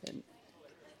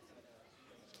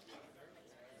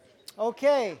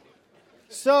Okay,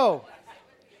 so,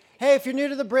 hey, if you're new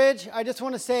to the bridge, I just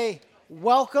want to say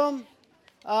welcome.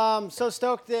 So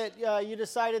stoked that you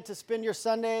decided to spend your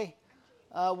Sunday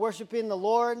worshiping the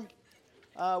Lord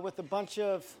with a bunch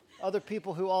of other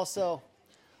people who also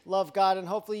love God, and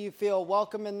hopefully you feel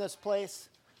welcome in this place.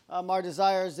 Our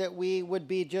desire is that we would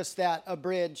be just that, a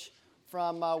bridge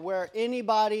from where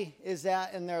anybody is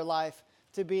at in their life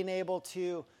to being able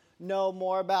to know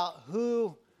more about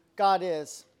who God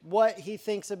is, what he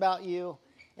thinks about you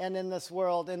and in this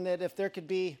world, and that if there could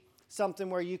be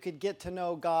something where you could get to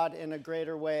know God in a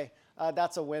greater way,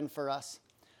 that's a win for us.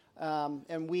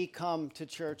 And we come to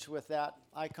church with that.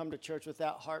 I come to church with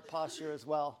that heart posture as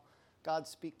well. God,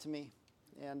 speak to me.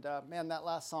 And man, that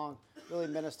last song really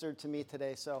ministered to me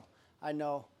today, so I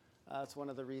know it's one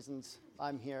of the reasons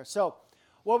I'm here. So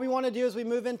what we want to do as we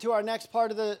move into our next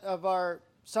part of our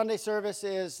Sunday service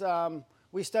is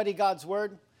we study God's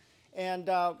Word. And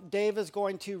Dave is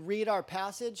going to read our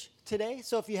passage today.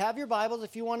 So if you have your Bibles,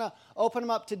 if you want to open them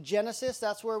up to Genesis,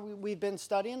 that's where we've been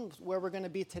studying, where we're going to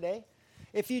be today.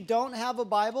 If you don't have a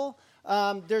Bible,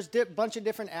 there's a bunch of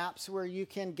different apps where you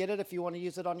can get it if you want to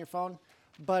use it on your phone.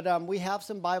 But we have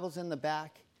some Bibles in the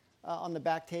back, on the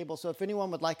back table. So if anyone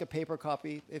would like a paper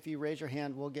copy, if you raise your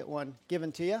hand, we'll get one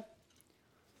given to you.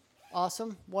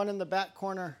 Awesome. One in the back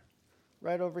corner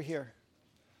right over here.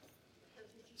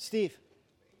 Steve.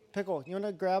 Pickle, you want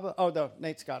to grab it? Oh, no,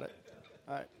 Nate's got it.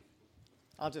 All right.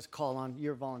 I'll just call on.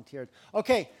 You're volunteered.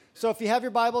 Okay, so if you have your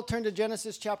Bible, turn to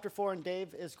Genesis chapter 4, and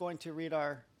Dave is going to read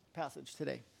our passage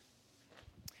today.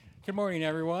 Good morning,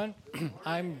 everyone.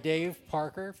 I'm Dave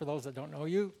Parker. For those that don't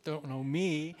know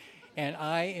me, and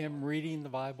I am reading the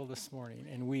Bible this morning,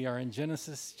 and we are in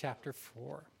Genesis chapter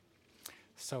 4.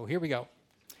 So here we go.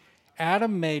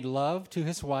 Adam made love to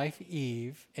his wife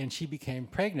Eve, and she became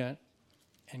pregnant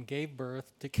and gave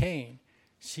birth to Cain.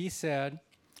 She said,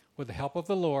 "With the help of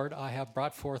the Lord, I have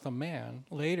brought forth a man."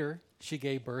 Later, she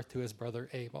gave birth to his brother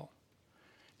Abel.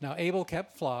 Now Abel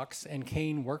kept flocks, and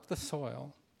Cain worked the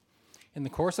soil. In the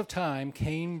course of time,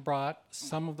 Cain brought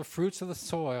some of the fruits of the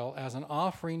soil as an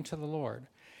offering to the Lord.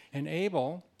 And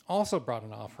Abel also brought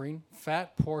an offering,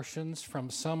 fat portions from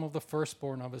some of the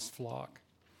firstborn of his flock.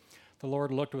 The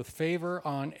Lord looked with favor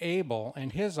on Abel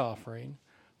and his offering,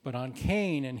 but on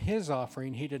Cain and his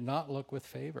offering he did not look with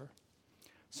favor.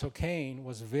 So Cain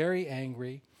was very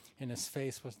angry, and his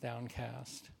face was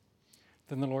downcast.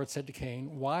 Then the Lord said to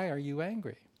Cain, "Why are you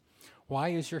angry? Why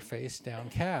is your face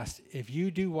downcast? If you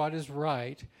do what is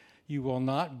right,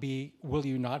 will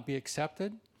you not be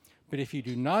accepted? But if you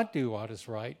do not do what is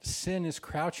right, sin is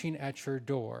crouching at your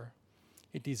door.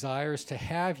 It desires to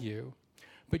have you,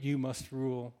 but you must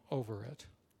rule over it."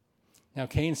 Now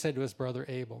Cain said to his brother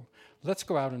Abel, "Let's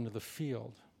go out into the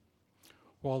field."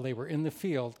 While they were in the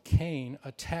field, Cain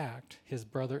attacked his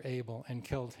brother Abel and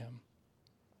killed him.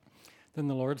 Then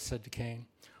the Lord said to Cain,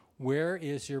 "Where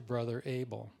is your brother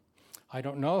Abel?" "I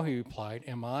don't know," he replied.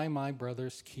 "Am I my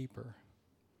brother's keeper?"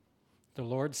 The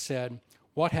Lord said,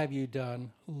 "What have you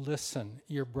done? Listen,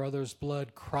 your brother's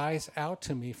blood cries out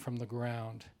to me from the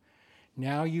ground.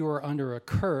 Now you are under a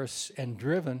curse and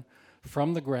driven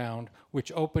from the ground,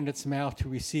 which opened its mouth to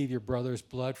receive your brother's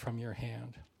blood from your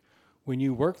hand. When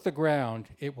you work the ground,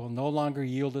 it will no longer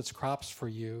yield its crops for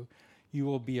you. You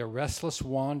will be a restless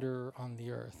wanderer on the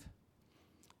earth."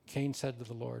 Cain said to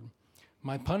the Lord,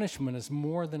 "My punishment is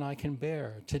more than I can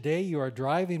bear. Today you are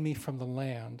driving me from the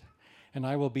land, and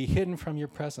I will be hidden from your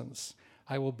presence.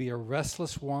 I will be a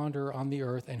restless wanderer on the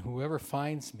earth, and whoever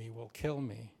finds me will kill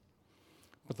me."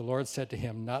 But the Lord said to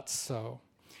him, "Not so.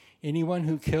 Anyone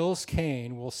who kills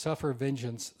Cain will suffer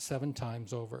vengeance 7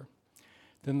 times over."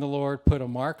 Then the Lord put a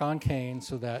mark on Cain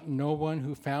so that no one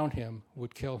who found him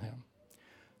would kill him.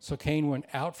 So Cain went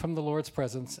out from the Lord's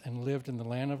presence and lived in the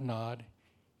land of Nod,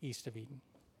 east of Eden.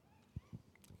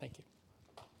 Thank you.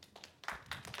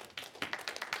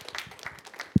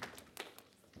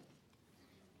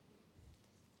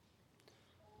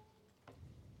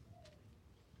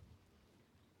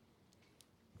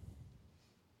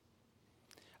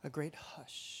 A great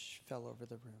hush fell over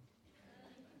the room.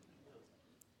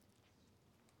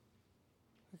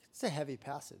 It's a heavy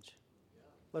passage.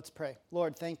 Let's pray.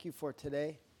 Lord, thank you for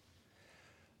today.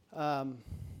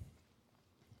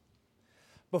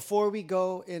 Before we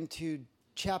go into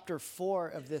chapter 4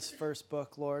 of this first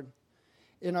book, Lord,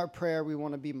 in our prayer, we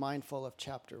want to be mindful of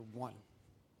chapter 1.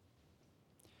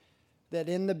 That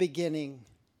in the beginning,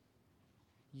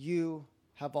 you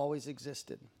have always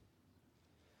existed.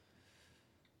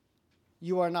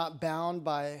 You are not bound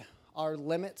by our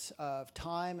limits of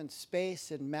time and space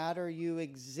and matter. You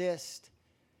exist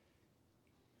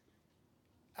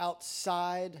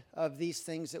outside of these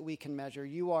things that we can measure.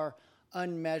 You are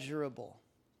unmeasurable.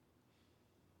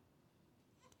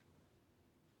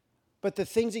 But the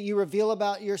things that you reveal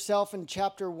about yourself in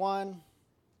chapter 1,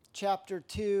 chapter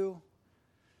 2,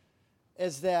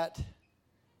 is that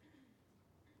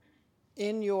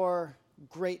in your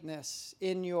greatness,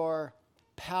 in your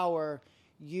power,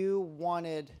 you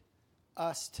wanted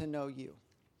us to know you.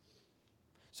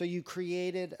 So you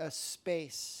created a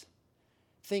space,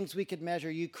 things we could measure.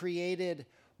 You created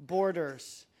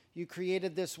borders. You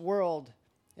created this world,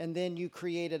 and then you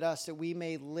created us that we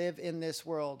may live in this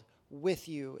world with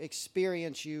you,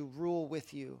 experience you, rule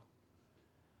with you.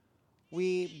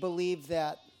 We believe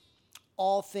that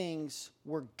all things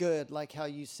were good, like how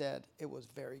you said it was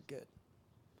very good.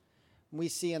 We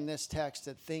see in this text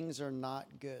that things are not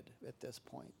good at this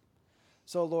point.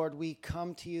 So, Lord, we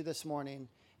come to you this morning,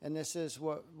 and this is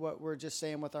what we're just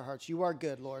saying with our hearts. You are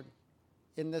good, Lord.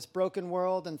 In this broken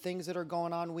world and things that are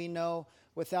going on, we know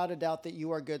without a doubt that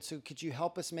you are good. So could you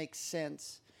help us make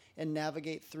sense and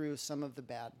navigate through some of the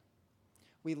bad?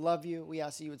 We love you. We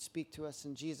ask that you would speak to us.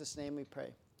 In Jesus' name we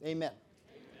pray. Amen.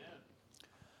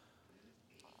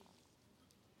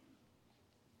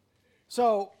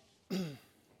 So,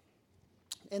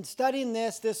 in studying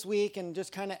this week, and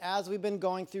just kind of as we've been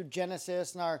going through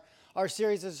Genesis, and our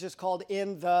series is just called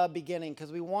In the Beginning,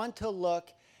 because we want to look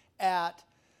at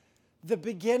the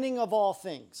beginning of all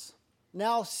things.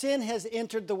 Now, sin has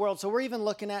entered the world, so we're even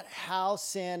looking at how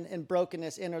sin and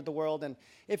brokenness entered the world. And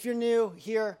if you're new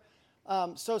here,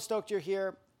 so stoked you're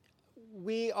here.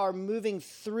 We are moving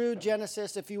through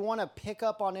Genesis. If you want to pick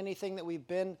up on anything that we've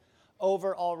been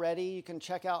over already, you can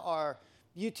check out our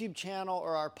YouTube channel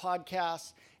or our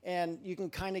podcast, and you can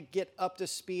kind of get up to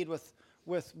speed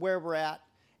with where we're at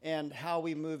and how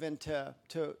we move into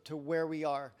to where we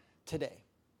are today.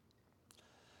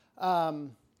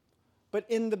 But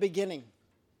in the beginning,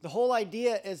 the whole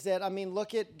idea is that,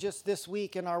 look at just this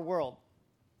week in our world.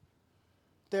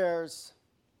 There's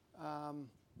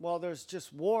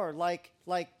just war like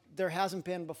there hasn't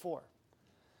been before.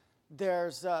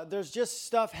 There's just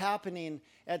stuff happening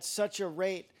at such a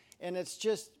rate, and it's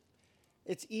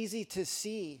easy to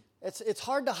see. It's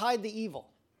hard to hide the evil.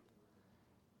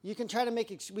 We can try to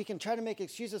make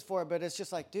excuses for it, but it's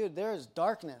just like, dude, there is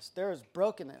darkness, there is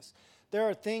brokenness. There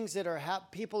are things that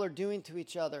people are doing to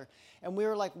each other. And we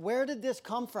were like, where did this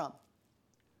come from?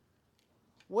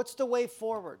 What's the way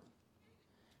forward?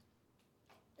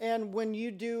 And when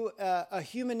you do a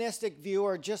humanistic view,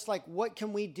 or just like, what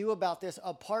can we do about this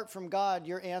apart from God,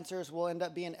 your answers will end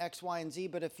up being X, Y, and Z.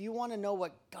 But if you want to know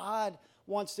what God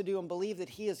wants to do and believe that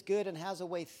he is good and has a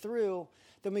way through,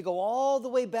 then we go all the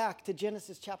way back to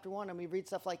Genesis chapter 1, and we read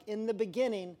stuff like, in the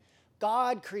beginning,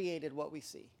 God created what we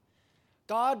see.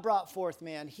 God brought forth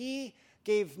man. He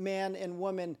gave man and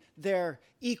woman their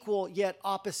equal yet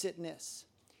oppositeness.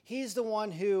 He's the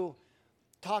one who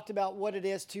talked about what it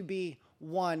is to be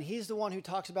one. He's the one who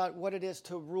talks about what it is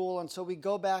to rule. And so we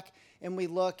go back and we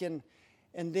look, and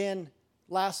then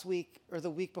last week or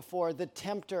the week before, the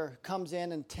tempter comes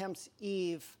in and tempts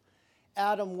Eve,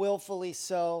 Adam willfully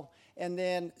so, and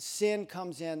then sin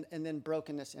comes in, and then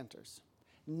brokenness enters.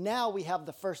 Now we have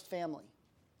the first family.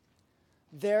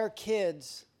 Their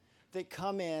kids that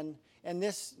come in, and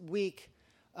this week,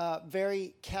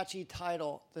 very catchy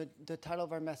title. The title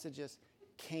of our message is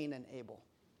Cain and Abel,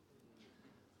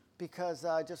 because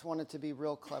I just wanted to be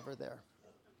real clever there.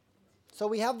 So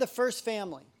we have the first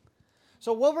family.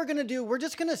 So what we're going to do, we're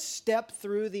just going to step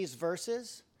through these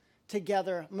verses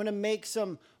together. I'm going to make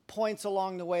some points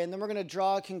along the way, and then we're going to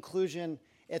draw a conclusion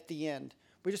at the end.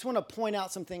 We just want to point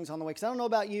out some things on the way, because I don't know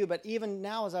about you, but even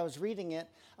now as I was reading it,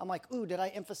 I'm like, ooh, did I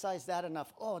emphasize that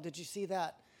enough? Oh, did you see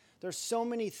that? There's so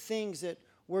many things that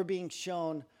we're being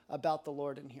shown about the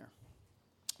Lord in here.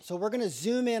 So we're going to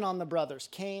zoom in on the brothers,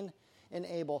 Cain and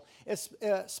Abel.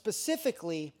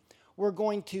 Specifically, we're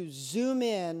going to zoom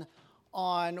in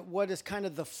on what is kind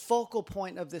of the focal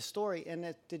point of this story.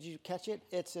 And did you catch it?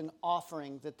 It's an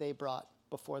offering that they brought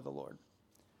before the Lord.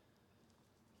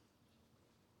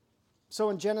 So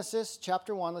in Genesis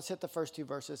chapter 1, let's hit the first two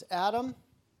verses. Adam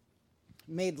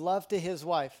made love to his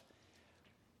wife.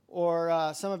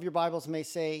 Or some of your Bibles may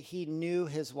say he knew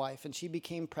his wife, and she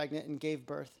became pregnant and gave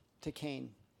birth to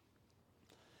Cain.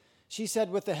 She said,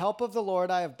 with the help of the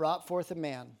Lord, I have brought forth a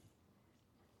man.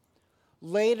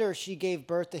 Later, she gave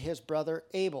birth to his brother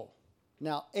Abel.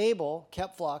 Now, Abel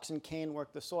kept flocks and Cain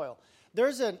worked the soil.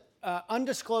 There's an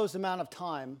undisclosed amount of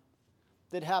time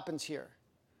that happens here.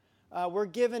 We're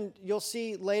given, you'll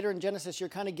see later in Genesis, you're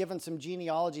kind of given some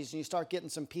genealogies, and you start getting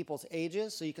some people's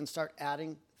ages, so you can start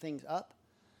adding things up.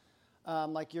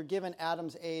 Like you're given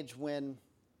Adam's age when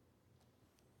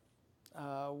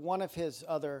one of his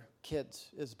other kids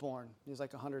is born. He's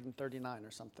like 139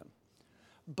 or something.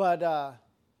 But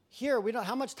here, we don't.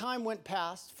 How much time went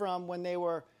past from when they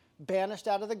were banished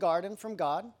out of the garden from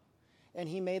God, and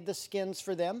he made the skins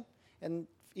for them, and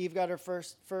Eve got her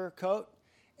first fur coat,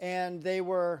 and they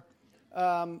were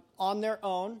on their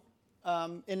own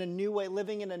in a new way,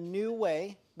 living in a new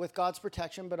way with God's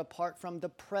protection, but apart from the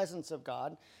presence of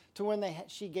God, to when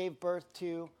she gave birth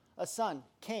to a son,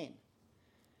 Cain.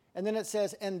 And then it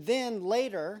says, and then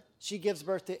later she gives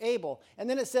birth to Abel. And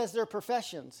then it says their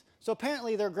professions. So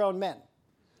apparently they're grown men.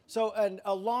 So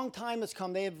a long time has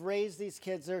come. They have raised these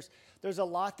kids. There's a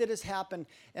lot that has happened.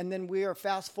 And then we are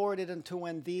fast forwarded into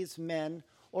when these men,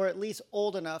 or at least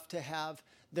old enough to have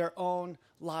their own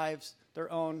lives, their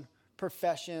own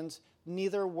professions.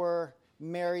 Neither were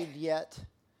married yet.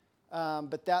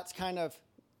 But that's kind of,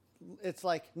 it's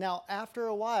like, now after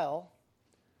a while,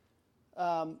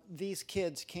 these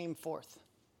kids came forth.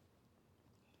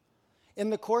 In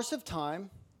the course of time,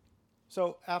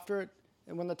 so after it,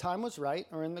 and when the time was right,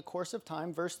 or in the course of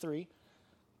time, verse 3,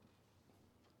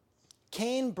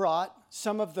 Cain brought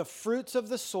some of the fruits of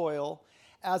the soil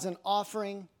as an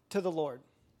offering to the Lord.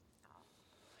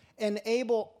 And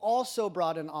Abel also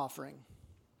brought an offering,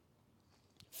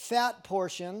 fat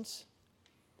portions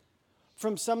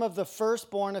from some of the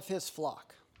firstborn of his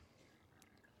flock.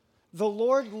 The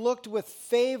Lord looked with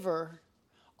favor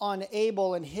on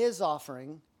Abel and his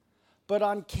offering, but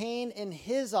on Cain and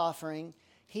his offering,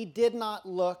 he did not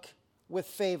look with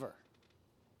favor.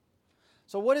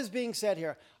 So what is being said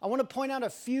here? I want to point out a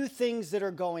few things that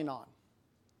are going on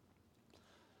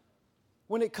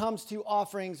when it comes to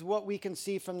offerings, what we can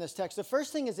see from this text. The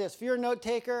first thing is this. If you're a note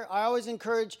taker, I always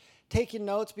encourage taking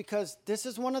notes because this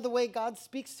is one of the ways God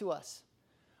speaks to us.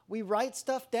 We write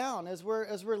stuff down as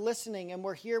we're listening, and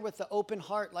we're here with the open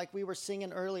heart like we were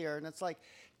singing earlier. And it's like,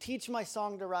 teach my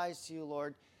song to rise to you,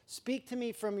 Lord. Speak to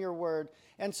me from your word.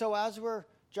 And so as we're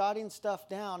jotting stuff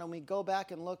down and we go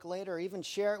back and look later, or even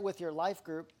share it with your life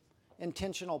group,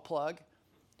 intentional plug,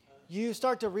 you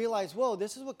start to realize, whoa,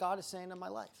 this is what God is saying in my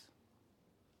life.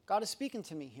 God is speaking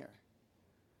to me here.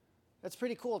 That's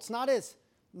pretty cool. It's not as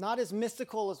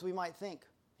mystical as we might think,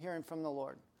 hearing from the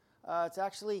Lord. It's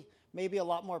actually maybe a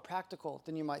lot more practical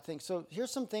than you might think. So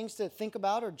here's some things to think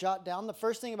about or jot down. The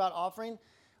first thing about offering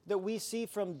that we see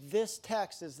from this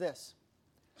text is this.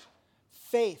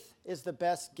 Faith is the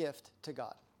best gift to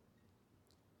God.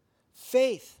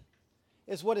 Faith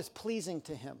is what is pleasing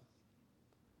to him.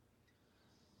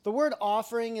 The word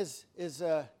offering is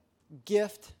a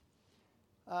gift.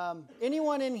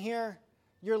 Anyone in here,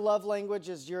 your love language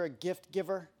is you're a gift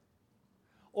giver?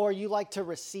 Or you like to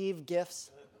receive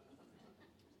gifts?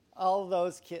 All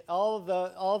those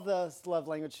love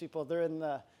language people, they're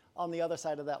on the other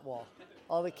side of that wall.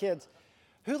 All the kids.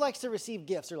 Who likes to receive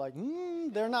gifts? They're like,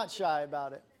 they're not shy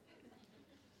about it.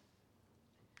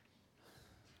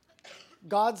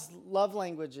 God's love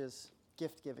language is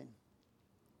gift giving.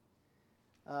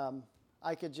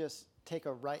 I could just take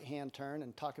a right-hand turn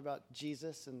and talk about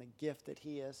Jesus and the gift that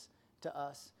he is to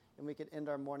us, and we could end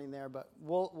our morning there, but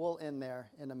we'll end there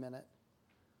in a minute.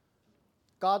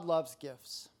 God loves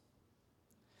gifts.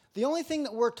 The only thing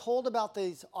that we're told about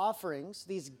these offerings,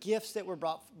 these gifts that were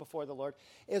brought before the Lord,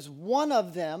 is one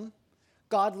of them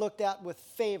God looked at with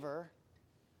favor,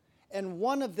 and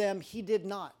one of them he did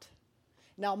not.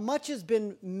 Now, much has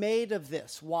been made of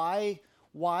this. Why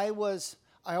was,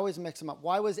 I always mix them up,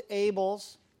 why was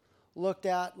Abel's looked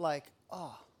at like,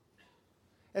 oh,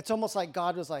 it's almost like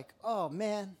God was like, oh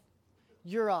man,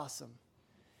 you're awesome.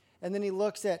 And then he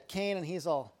looks at Cain and he's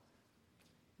all,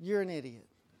 you're an idiot.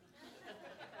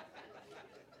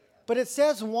 But it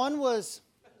says one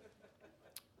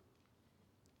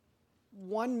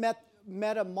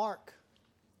met a mark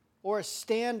or a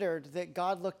standard that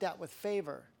God looked at with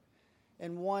favor,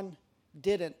 and one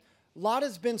didn't. A lot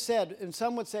has been said, and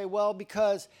some would say, well,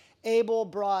 because Abel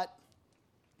brought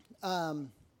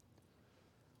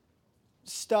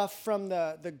stuff from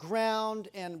the ground,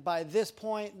 and by this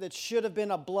point, that should have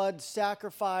been a blood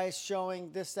sacrifice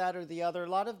showing this, that, or the other. A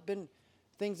lot of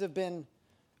things have been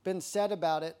said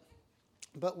about it.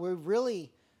 But we're really,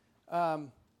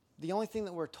 the only thing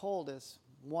that we're told is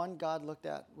one God looked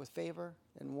at with favor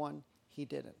and one he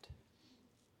didn't.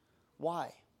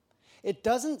 Why? It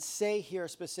doesn't say here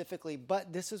specifically,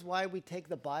 but this is why we take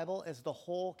the Bible as the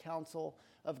whole counsel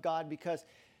of God, because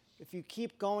if you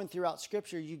keep going throughout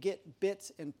Scripture, you get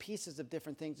bits and pieces of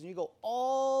different things, and you go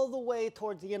all the way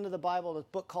towards the end of the Bible, a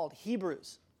book called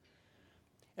Hebrews.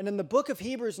 And in the book of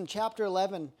Hebrews in chapter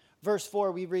 11, verse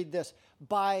 4, we read this: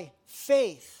 by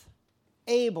faith,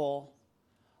 Abel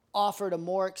offered a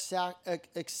more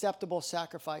acceptable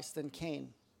sacrifice than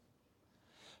Cain,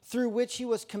 through which he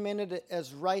was commended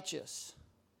as righteous.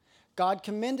 God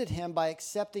commended him by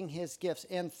accepting his gifts,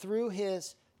 and through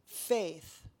his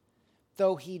faith,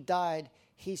 though he died,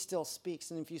 he still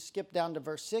speaks. And if you skip down to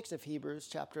verse 6 of Hebrews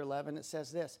chapter 11, it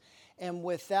says this, and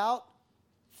without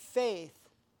faith,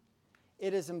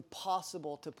 it is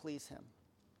impossible to please him.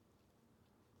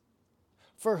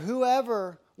 For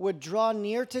whoever would draw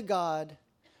near to God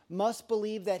must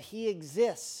believe that he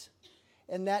exists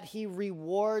and that he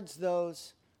rewards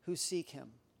those who seek him.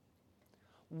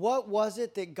 What was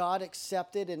it that God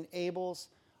accepted in Abel's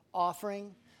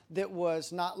offering that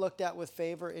was not looked at with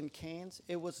favor in Cain's?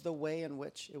 It was the way in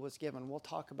which it was given. We'll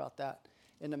talk about that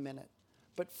in a minute.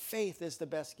 But faith is the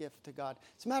best gift to God.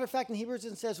 As a matter of fact, in Hebrews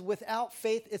it says, without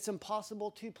faith, it's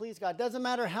impossible to please God. It doesn't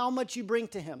matter how much you bring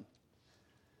to him.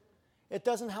 It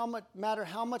doesn't matter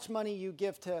how much money you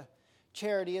give to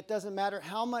charity. It doesn't matter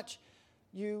how much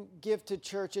you give to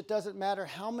church. It doesn't matter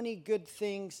how many good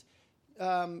things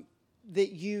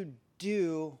that you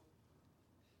do.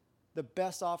 The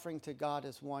best offering to God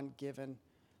is one given.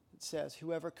 It says,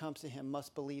 whoever comes to him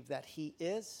must believe that he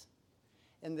is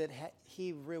and that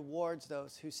he rewards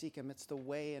those who seek him. It's the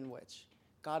way in which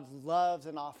God loves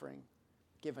an offering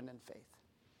given in faith.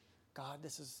 God,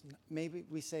 this is, maybe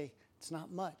we say, it's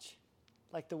not much,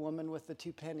 like the woman with the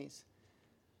 2 pennies.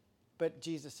 But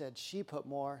Jesus said she put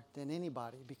more than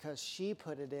anybody because she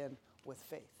put it in with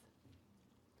faith.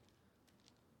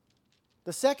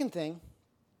 The second thing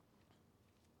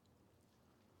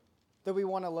that we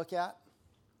want to look at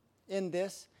in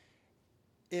this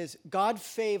is God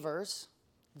favors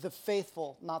the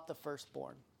faithful, not the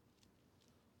firstborn.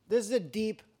 This is a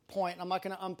deep point. I'm not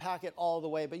going to unpack it all the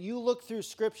way, but you look through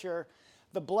Scripture,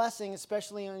 the blessing,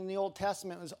 especially in the Old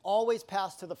Testament, was always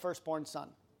passed to the firstborn son.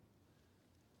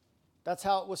 That's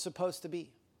how it was supposed to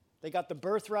be. They got the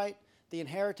birthright, the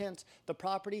inheritance, the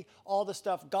property, all the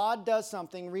stuff. God does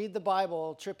something, read the Bible,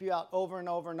 it'll trip you out over and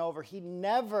over and over. He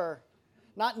never,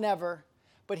 not never,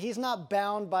 but he's not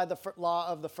bound by the law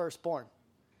of the firstborn.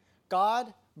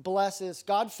 God blesses,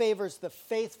 God favors the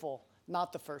faithful,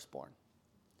 not the firstborn.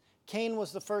 Cain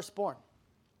was the firstborn.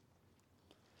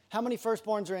 How many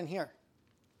firstborns are in here?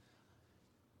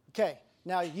 Okay,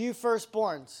 now you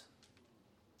firstborns,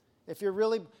 if you're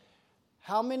really,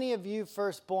 how many of you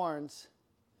firstborns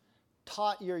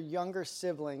taught your younger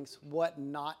siblings what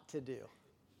not to do?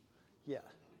 Yeah,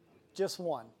 just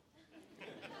one.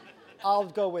 I'll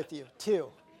go with you. 2.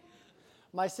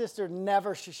 My sister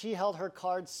never, she held her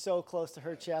cards so close to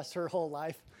her chest her whole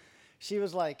life. She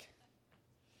was like,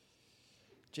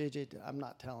 JJ, I'm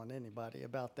not telling anybody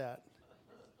about that.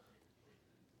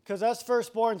 Because us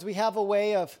firstborns, we have a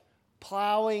way of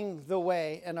plowing the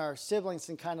way, and our siblings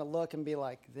can kind of look and be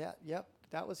like, yep,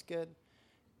 that was good.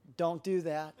 Don't do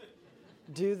that.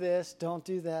 Do this, don't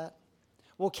do that.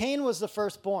 Well, Cain was the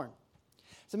firstborn.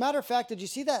 As a matter of fact, did you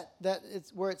see that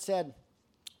it's where it said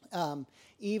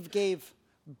Eve gave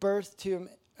birth to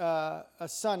a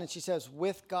son, and she says,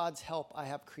 with God's help, I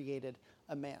have created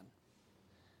a man.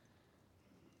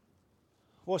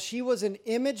 Well, she was an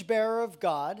image bearer of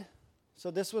God. So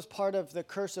this was part of the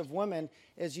curse of women,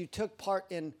 as you took part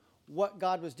in what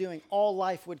God was doing. All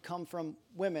life would come from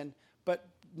women, but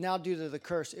now due to the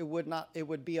curse, it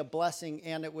would be a blessing,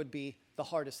 and it would be the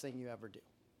hardest thing you ever do.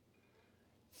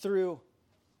 Through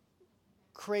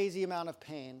crazy amount of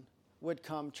pain would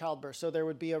come childbirth. So there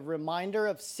would be a reminder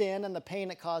of sin and the pain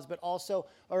it caused, but also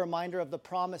a reminder of the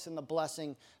promise and the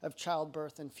blessing of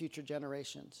childbirth in future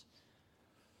generations.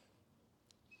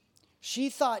 She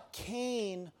thought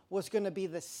Cain was going to be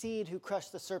the seed who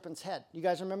crushed the serpent's head. You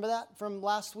guys remember that from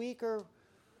last week or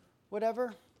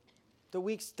whatever? The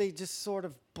weeks, they just sort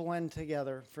of blend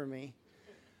together for me.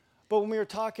 But when we were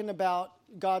talking about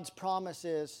God's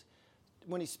promises,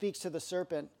 when he speaks to the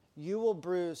serpent, you will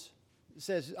bruise, it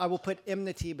says, I will put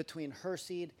enmity between her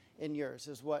seed and yours,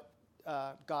 is what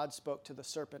God spoke to the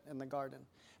serpent in the garden.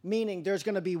 Meaning there's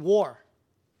going to be war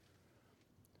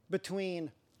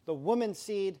between the woman's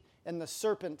seed and the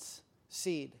serpent's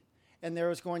seed. And there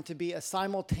was going to be a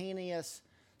simultaneous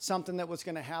something that was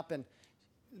going to happen.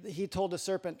 He told the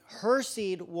serpent, her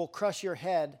seed will crush your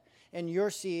head and your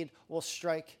seed will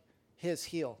strike his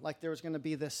heel. Like there was going to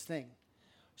be this thing.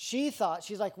 She thought,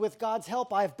 she's like, with God's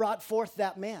help, I've brought forth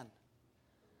that man.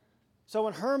 So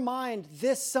in her mind,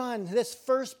 this son, this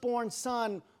firstborn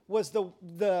son was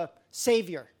the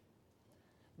savior.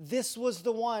 This was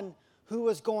the one who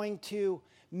was going to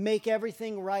make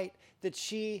everything right that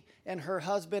she and her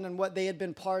husband and what they had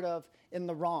been part of in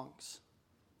the wrongs.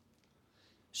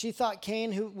 She thought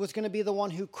Cain who was going to be the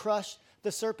one who crushed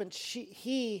the serpent,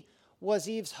 he was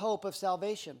Eve's hope of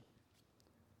salvation.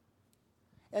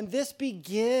 And this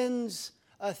begins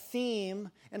a theme,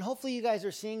 and hopefully you guys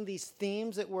are seeing these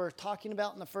themes that we're talking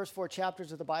about in the first 4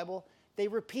 chapters of the Bible. They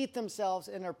repeat themselves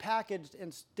and are packaged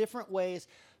in different ways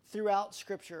throughout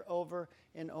Scripture over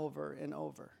and over and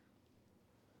over.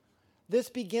 This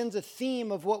begins a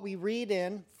theme of what we read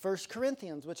in 1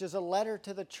 Corinthians, which is a letter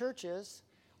to the churches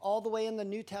all the way in the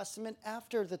New Testament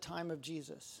after the time of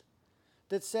Jesus,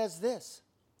 that says this: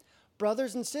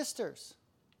 brothers and sisters,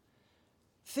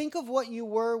 think of what you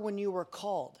were when you were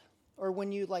called, or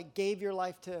when you gave your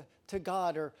life to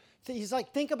God. Or he's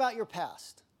like, think about your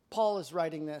past. Paul is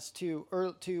writing this to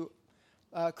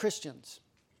Christians.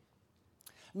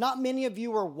 Not many of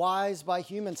you were wise by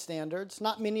human standards.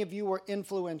 Not many of you were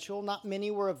influential. Not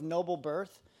many were of noble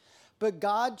birth. But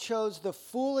God chose the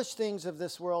foolish things of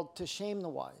this world to shame the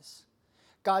wise.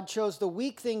 God chose the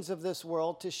weak things of this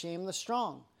world to shame the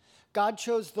strong. God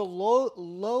chose the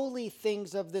lowly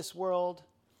things of this world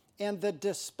and the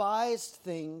despised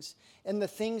things and the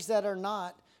things that are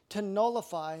not to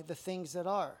nullify the things that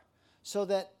are, so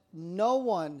that no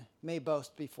one may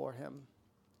boast before him.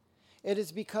 It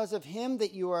is because of him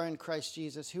that you are in Christ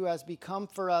Jesus, who has become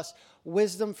for us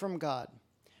wisdom from God.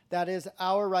 That is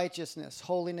our righteousness,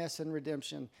 holiness, and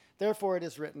redemption. Therefore it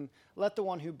is written, let the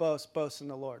one who boasts, boast in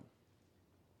the Lord.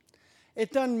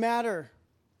 It doesn't matter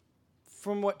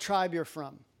from what tribe you're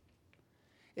from.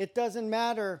 It doesn't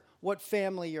matter what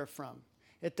family you're from.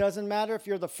 It doesn't matter if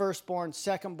you're the firstborn,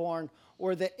 secondborn,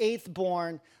 or the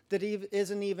eighthborn that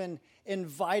isn't even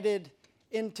invited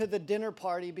into the dinner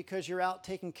party because you're out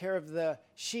taking care of the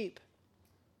sheep.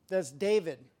 That's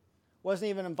David. Wasn't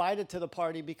even invited to the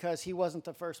party because he wasn't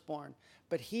the firstborn.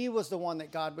 But he was the one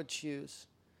that God would choose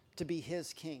to be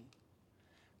his king.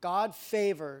 God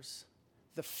favors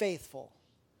the faithful,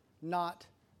 not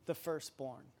the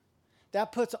firstborn.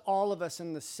 That puts all of us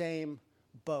in the same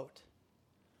boat.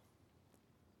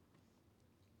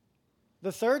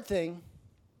 The third thing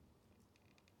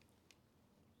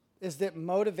is that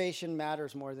motivation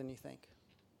matters more than you think.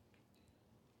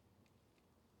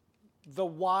 The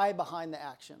why behind the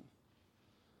action.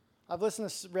 I've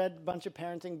read a bunch of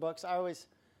parenting books. I always,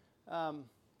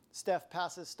 Steph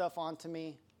passes stuff on to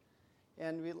me,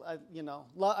 and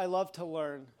I love to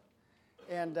learn.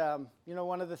 And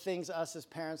one of the things us as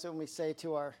parents, when we say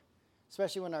to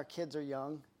especially when our kids are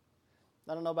young,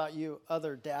 I don't know about you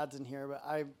other dads in here, but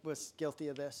I was guilty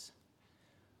of this.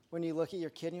 When you look at your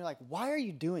kid and you're like, why are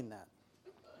you doing that?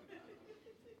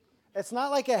 It's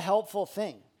not like a helpful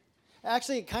thing.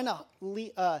 Actually, it kind of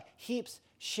heaps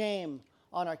shame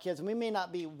on our kids. And we may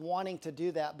not be wanting to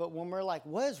do that, but when we're like,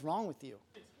 what is wrong with you?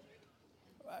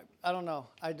 I don't know.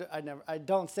 I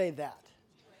don't say that.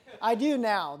 I do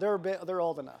now. They're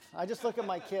old enough. I just look at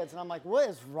my kids and I'm like, what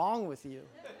is wrong with you?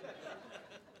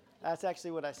 That's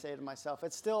actually what I say to myself.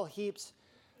 It still heaps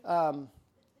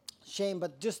shame,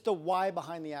 but just the why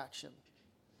behind the action.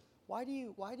 Why do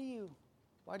you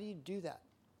do that?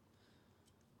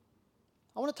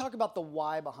 I want to talk about the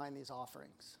why behind these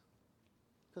offerings.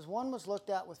 Because one was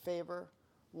looked at with favor,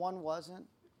 one wasn't.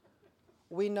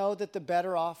 We know that the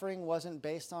better offering wasn't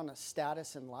based on a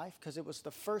status in life, because it was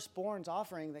the firstborn's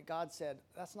offering that God said,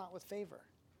 that's not with favor.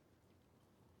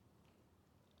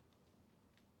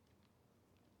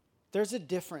 There's a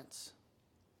difference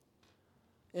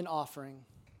in offering.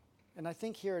 And I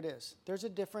think here it is. There's a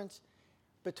difference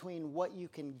between what you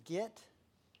can get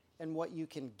and what you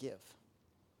can give.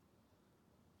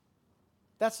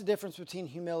 That's the difference between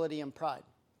humility and pride.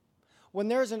 When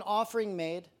there's an offering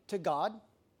made to God,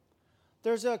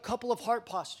 there's a couple of heart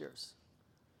postures.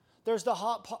 There's the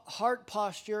heart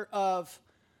posture of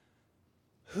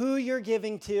who you're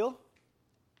giving to.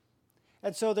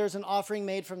 And so there's an offering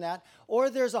made from that. Or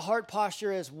there's a heart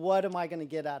posture as, what am I going to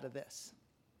get out of this?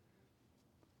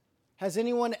 Has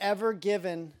anyone ever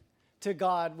given to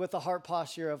God with a heart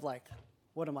posture of like,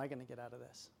 what am I going to get out of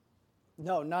this?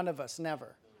 No, none of us,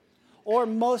 never. Or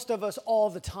most of us all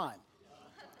the time.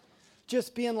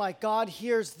 Just being like, God,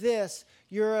 here's this.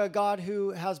 You're a God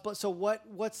who has, so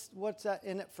what's that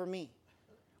in it for me?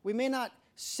 We may not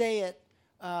say it,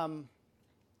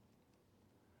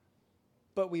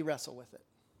 but we wrestle with it.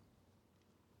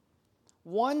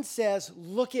 One says,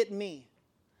 look at me.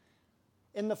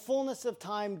 In the fullness of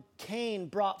time, Cain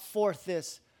brought forth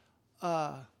this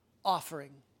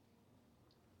offering.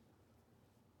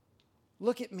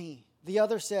 Look at me. The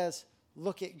other says,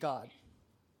 look at God.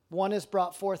 One is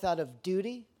brought forth out of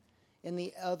duty, and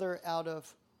the other out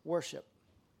of worship.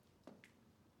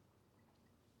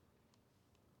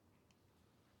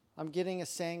 I'm getting a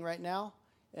saying right now,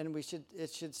 and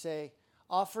it should say,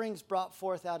 Offerings brought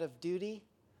forth out of duty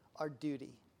are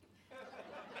duty.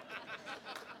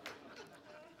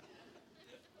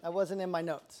 That wasn't in my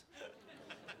notes.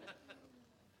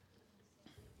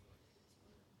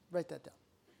 Write that down.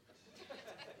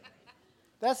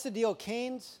 That's the deal.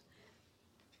 Cain's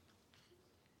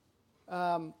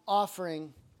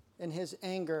offering in his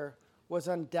anger was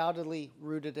undoubtedly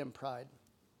rooted in pride.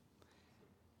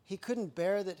 He couldn't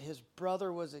bear that his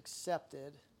brother was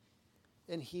accepted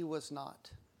and he was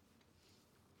not.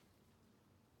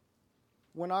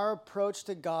 When our approach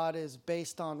to God is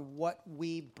based on what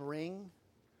we bring,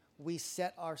 we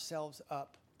set ourselves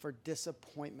up for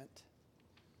disappointment.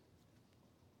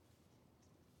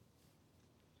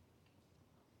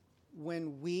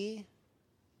 When we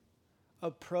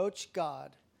approach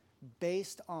God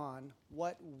based on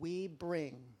what we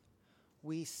bring,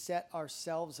 we set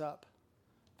ourselves up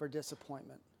for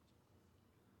disappointment.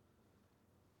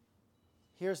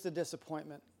 Here's the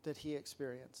disappointment that he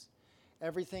experienced.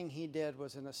 Everything he did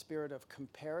was in a spirit of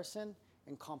comparison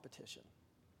and competition.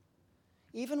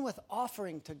 Even with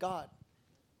offering to God.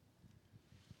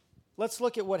 Let's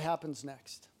look at what happens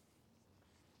next.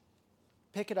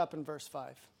 Pick it up in verse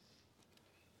 5.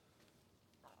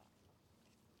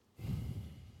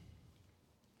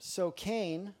 So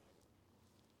Cain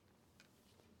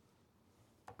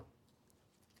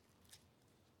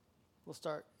we'll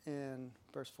start in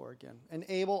verse 4 again. And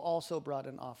Abel also brought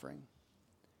an offering,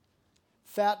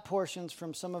 fat portions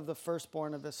from some of the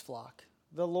firstborn of his flock.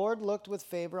 The Lord looked with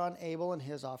favor on Abel and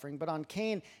his offering, but on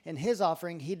Cain and his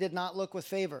offering he did not look with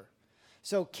favor.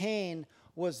 So Cain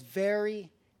was very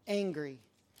angry,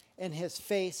 and his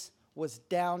face was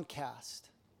downcast.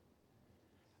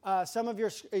 Some of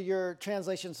your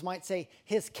translations might say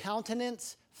his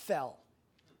countenance fell.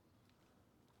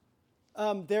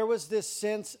 There was this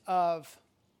sense of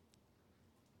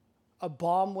a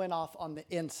bomb went off on the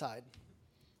inside.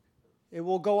 It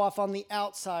will go off on the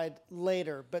outside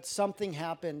later, but something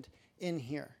happened in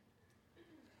here.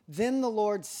 Then the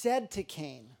Lord said to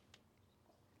Cain,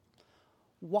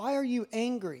 "Why are you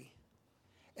angry?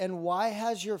 And why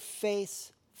has your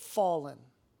face fallen?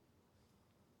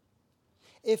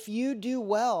 If you do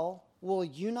well, will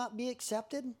you not be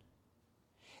accepted?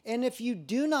 And if you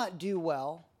do not do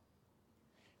well,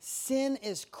 sin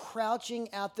is crouching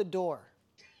at the door.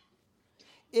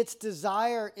 Its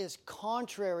desire is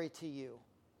contrary to you,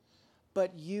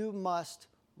 but you must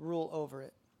rule over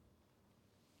it."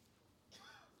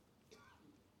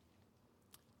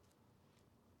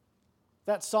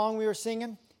 That song we were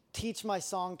singing, "Teach my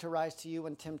song to rise to you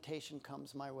when temptation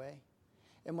comes my way.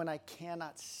 And when I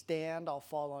cannot stand, I'll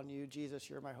fall on you. Jesus,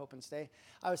 you're my hope and stay."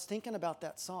 I was thinking about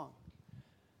that song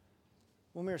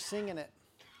when we were singing it.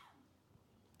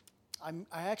 I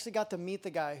actually got to meet the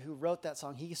guy who wrote that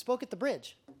song. He spoke at the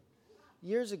Bridge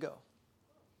years ago.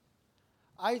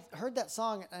 I heard that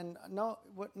song, and no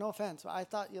offense, I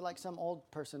thought you like some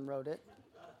old person wrote it.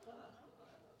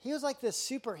 He was like this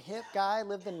super hip guy,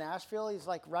 lived in Nashville. He's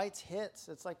like writes hits.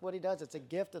 It's like what he does. It's a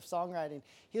gift of songwriting.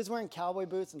 He was wearing cowboy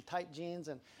boots and tight jeans,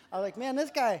 and I was like, man, this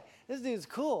dude's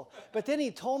cool. But then he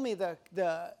told me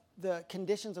the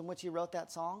conditions in which he wrote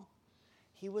that song.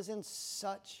 He was in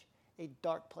such a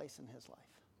dark place in his life.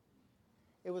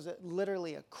 It was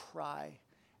literally a cry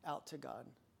out to God.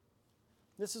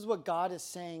 This is what God is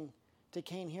saying to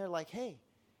Cain here, like, hey,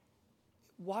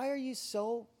 why are you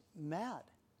so mad?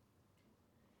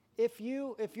 If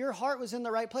your heart was in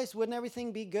the right place, wouldn't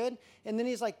everything be good? And then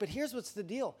he's like, but here's what's the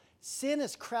deal. Sin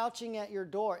is crouching at your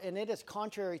door, and it is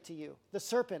contrary to you. The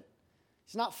serpent,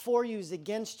 it's not for you, it's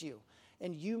against you.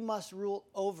 And you must rule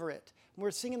over it. When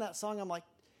we're singing that song, I'm like,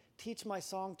 teach my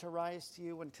song to rise to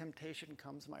you when temptation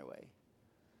comes my way.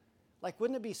 Like,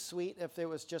 wouldn't it be sweet if it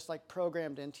was just like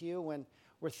programmed into you when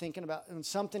we're thinking about, and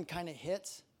something kind of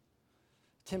hits?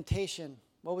 Temptation.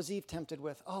 What was Eve tempted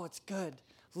with? Oh, it's good.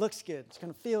 Looks good. It's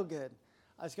going to feel good.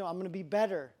 I'm going to be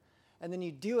better. And then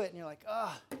you do it, and you're like,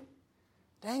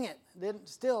 dang it.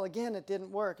 It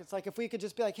didn't work. It's like if we could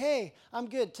just be like, hey, I'm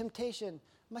good. Temptation.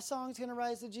 My song's going to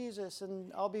rise to Jesus,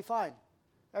 and I'll be fine.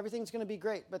 Everything's going to be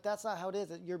great. But that's not how it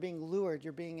is. You're being lured.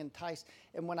 You're being enticed.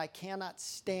 And when I cannot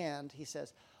stand, he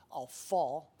says, I'll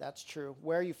fall. That's true.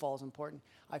 Where you fall is important.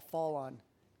 I fall on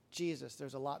Jesus.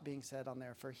 There's a lot being said on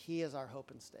there, for he is our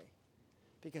hope and stay.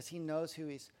 Because he knows who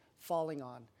he's falling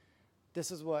on.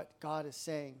 This is what God is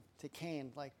saying to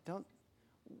Cain. Like,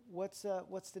 what's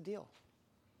the deal?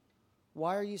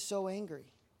 Why are you so angry?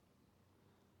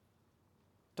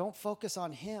 Don't focus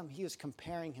on him. He was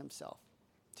comparing himself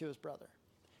to his brother.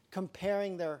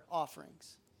 Comparing their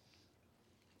offerings.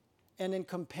 And in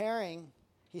comparing,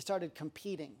 he started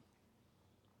competing.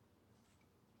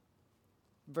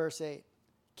 Verse 8,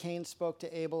 Cain spoke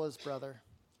to Abel, his brother.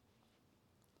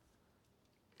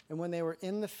 And when they were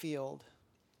in the field,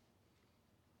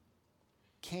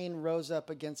 Cain rose up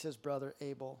against his brother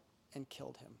Abel and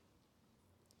killed him.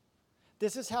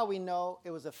 This is how we know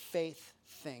it was a faith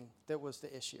thing that was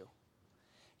the issue.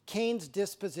 Cain's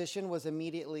disposition was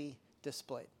immediately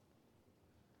displayed.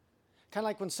 Kind of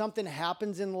like when something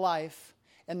happens in life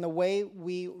and the way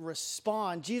we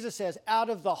respond, Jesus says, out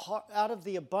of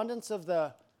the abundance of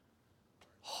the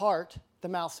heart, the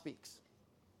mouth speaks.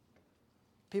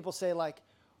 People say like,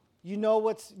 you know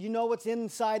what's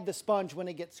inside the sponge when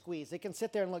it gets squeezed. It can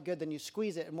sit there and look good, then you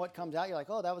squeeze it, and what comes out, you're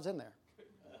like, oh, that was in there.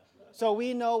 So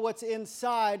we know what's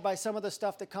inside by some of the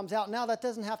stuff that comes out. Now, that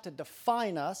doesn't have to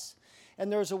define us,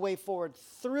 and there's a way forward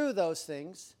through those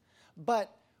things,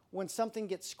 but when something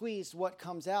gets squeezed, what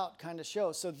comes out kind of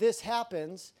shows. So this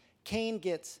happens, Cain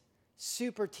gets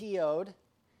super TO'd,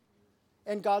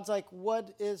 and God's like,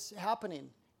 what is happening?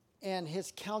 And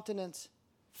his countenance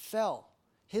fell.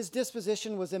 His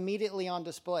disposition was immediately on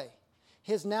display.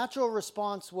 His natural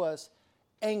response was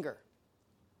anger.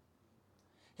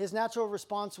 His natural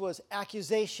response was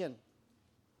accusation.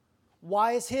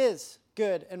 Why is his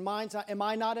good and mine's not? Am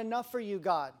I not enough for you,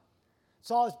 God?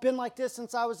 It's always been like this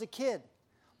since I was a kid.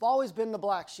 I've always been the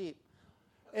black sheep.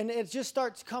 And it just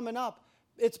starts coming up.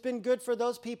 It's been good for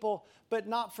those people, but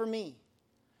not for me.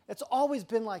 It's always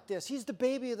been like this. He's the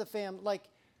baby of the family. Like,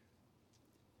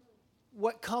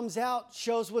 what comes out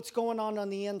shows what's going on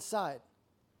the inside.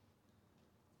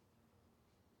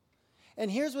 And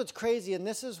here's what's crazy, and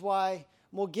this is why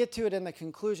we'll get to it in the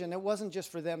conclusion. It wasn't just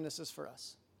for them, this is for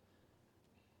us.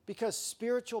 Because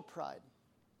spiritual pride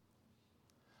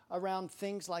around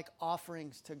things like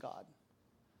offerings to God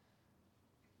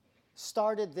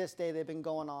started this day. They've been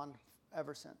going on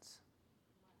ever since.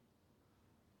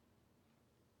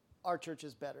 Our church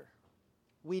is better.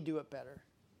 We do it better.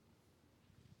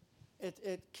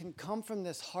 It can come from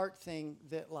this heart thing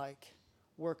that like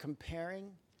we're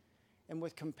comparing, and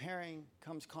with comparing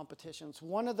comes competitions.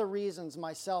 One of the reasons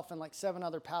myself and like 7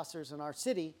 other pastors in our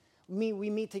city, we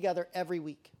meet together every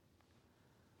week.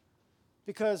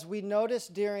 Because we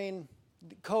noticed during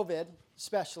COVID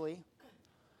especially,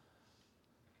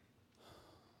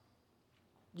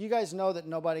 you guys know that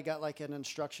nobody got like an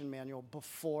instruction manual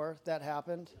before that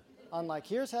happened. On like,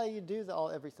 here's how you do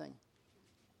everything.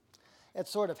 It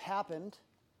sort of happened,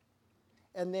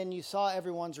 and then you saw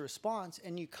everyone's response,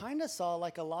 and you kind of saw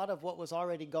like a lot of what was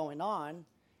already going on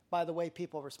by the way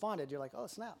people responded. You're like, oh,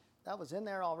 snap, that was in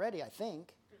there already, I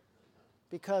think,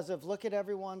 because of look at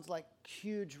everyone's like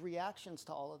huge reactions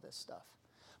to all of this stuff.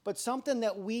 But something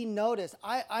that we noticed,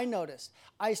 I noticed,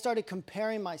 I started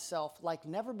comparing myself like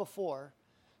never before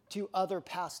to other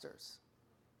pastors.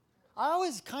 I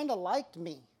always kind of liked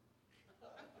me.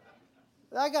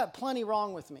 I got plenty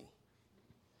wrong with me.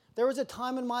 There was a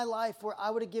time in my life where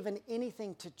I would have given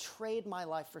anything to trade my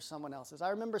life for someone else's.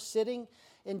 I remember sitting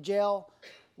in jail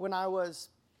when I was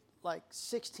like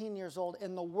 16 years old,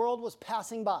 and the world was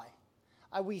passing by.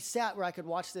 We sat where I could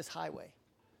watch this highway.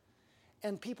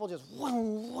 And people just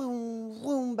whoom, whoom,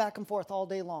 whoom, back and forth all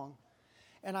day long.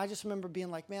 And I just remember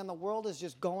being like, man, the world is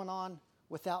just going on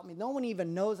without me. No one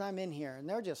even knows I'm in here, and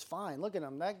they're just fine. Look at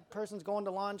them. That person's going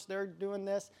to lunch. They're doing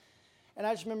this. And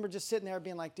I just remember just sitting there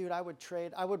being like, dude, I would,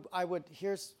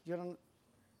 here's your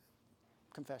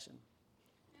confession.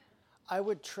 I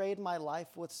would trade my life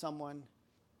with someone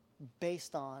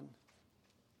based on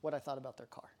what I thought about their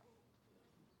car.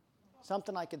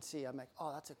 Something I could see. I'm like,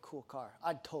 oh, that's a cool car.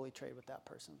 I'd totally trade with that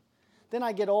person. Then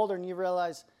I get older and you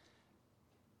realize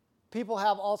people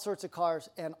have all sorts of cars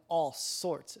and all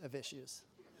sorts of issues.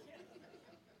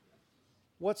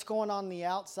 What's going on the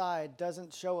outside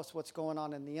doesn't show us what's going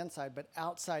on in the inside, but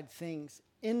outside things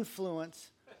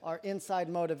influence our inside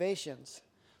motivations.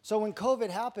 So when COVID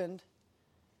happened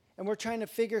and we're trying to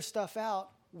figure stuff out,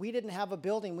 we didn't have a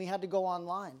building. We had to go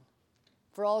online.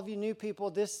 For all of you new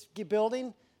people, this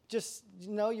building, just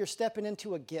know you're stepping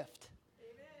into a gift.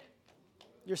 Amen.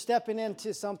 You're stepping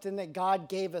into something that God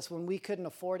gave us when we couldn't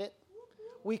afford it.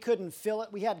 We couldn't fill it.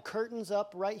 We had curtains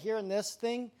up right here in this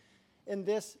thing. In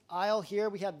this aisle here,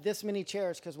 we had this many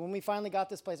chairs because when we finally got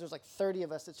this place, there was like 30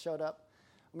 of us that showed up.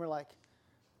 And we're like,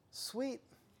 sweet.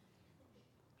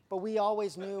 But we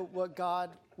always knew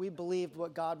we believed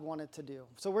what God wanted to do.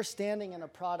 So we're standing in a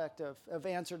product of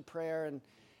answered prayer,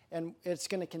 and it's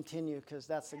going to continue because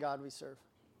that's the God we serve.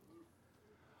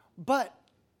 But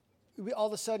all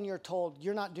of a sudden you're told,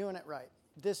 you're not doing it right.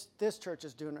 This church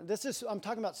is doing it. I'm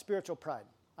talking about spiritual pride.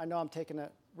 I know I'm taking a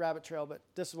rabbit trail, but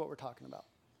this is what we're talking about.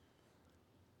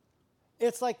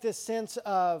 It's like this sense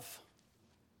of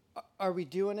are we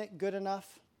doing it good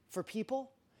enough for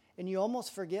people? And you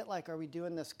almost forget, like, are we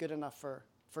doing this good enough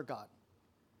for God?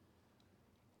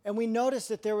 And we noticed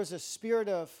that there was a spirit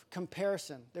of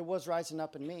comparison that was rising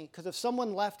up in me. Because if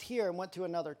someone left here and went to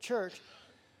another church,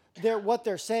 what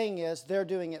they're saying is they're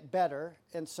doing it better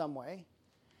in some way.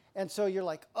 And so you're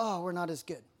like, oh, we're not as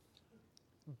good.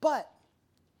 But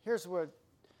here's where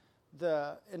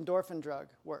the endorphin drug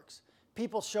works.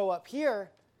 People show up here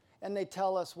and they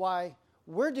tell us why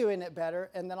we're doing it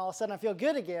better, and then all of a sudden I feel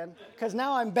good again because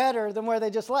now I'm better than where they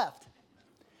just left.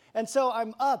 And so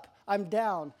I'm up, I'm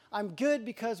down. I'm good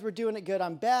because we're doing it good.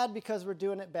 I'm bad because we're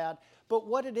doing it bad. But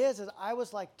what it is I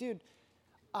was like, dude,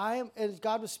 as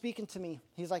God was speaking to me,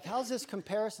 he's like, how's this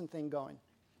comparison thing going?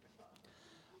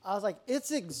 I was like,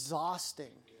 it's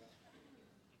exhausting.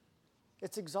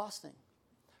 It's exhausting.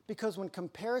 Because when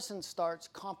comparison starts,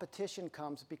 competition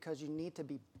comes because you need to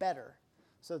be better.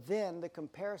 So then the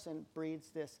comparison breeds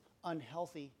this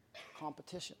unhealthy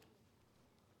competition.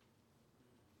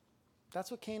 That's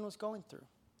what Cain was going through.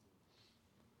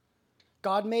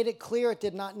 God made it clear it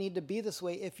did not need to be this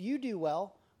way. If you do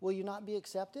well, will you not be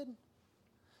accepted?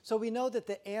 So we know that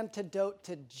the antidote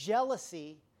to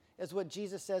jealousy is what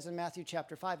Jesus says in Matthew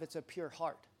chapter 5. It's a pure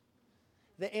heart.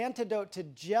 The antidote to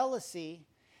jealousy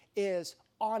is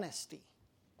honesty.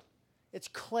 It's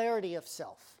clarity of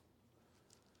self.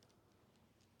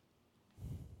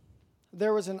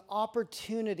 There was an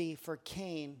opportunity for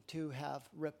Cain to have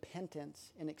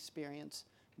repentance and experience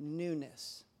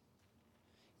newness.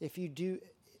 If you do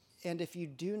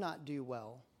not do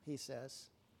well, he says,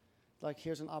 like,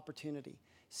 here's an opportunity.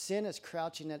 Sin is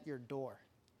crouching at your door,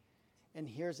 and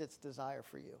here's its desire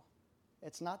for you.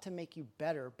 It's not to make you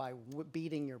better by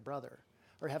beating your brother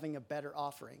or having a better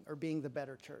offering or being the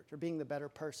better church or being the better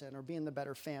person or being the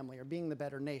better family or being the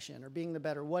better nation or being the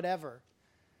better whatever.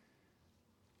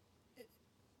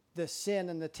 The sin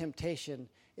and the temptation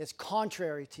is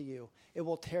contrary to you. It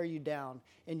will tear you down,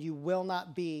 and you will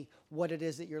not be what it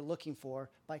is that you're looking for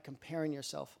by comparing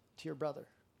yourself to your brother.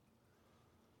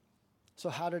 So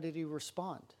how did he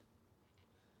respond?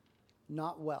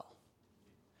 Not well.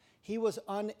 He was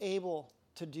unable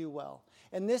to do well.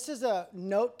 And this is a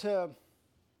note to,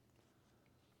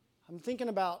 I'm thinking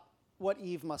about what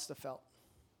Eve must have felt,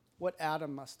 what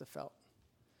Adam must have felt,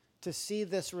 to see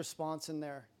this response in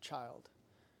their child.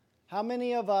 How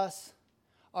many of us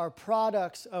are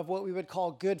products of what we would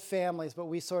call good families, but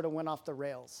we sort of went off the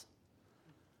rails?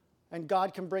 And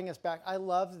God can bring us back. I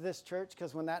love this church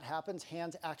because when that happens,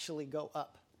 hands actually go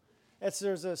up.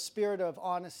 There's a spirit of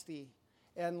honesty.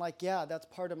 And like, yeah, that's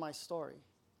part of my story.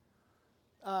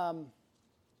 And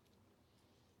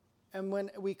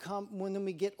when we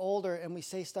get older and we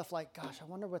say stuff like, gosh, I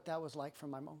wonder what that was like for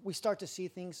my mom. We start to see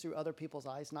things through other people's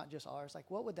eyes, not just ours. Like,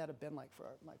 what would that have been like for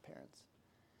my parents?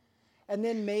 And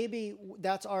then maybe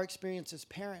that's our experience as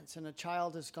parents, and a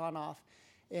child has gone off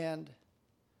and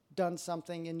done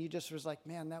something, and you just was like,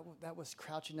 man, that was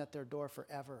crouching at their door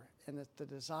forever. And the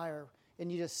desire,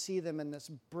 and you just see them in this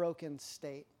broken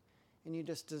state, and you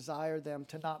just desire them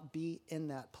to not be in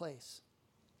that place.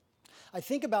 I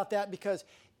think about that because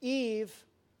Eve,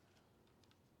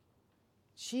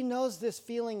 she knows this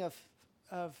feeling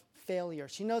of failure.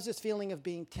 She knows this feeling of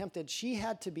being tempted. She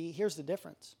had to be, here's the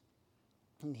difference.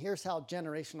 And here's how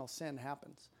generational sin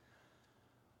happens.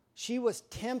 She was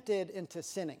tempted into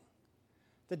sinning.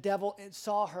 The devil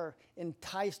saw her,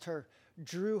 enticed her,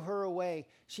 drew her away.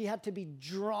 She had to be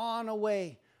drawn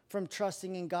away from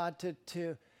trusting in God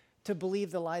to believe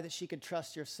the lie that she could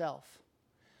trust herself.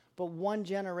 But one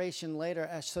generation later,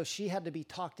 so she had to be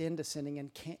talked into sinning, and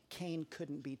Cain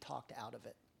couldn't be talked out of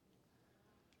it.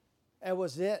 It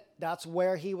was it. That's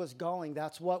where he was going.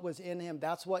 That's what was in him.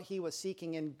 That's what he was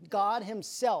seeking. And God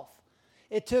himself,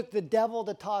 it took the devil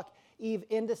to talk Eve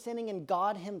into sinning, and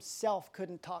God himself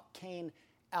couldn't talk Cain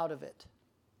out of it.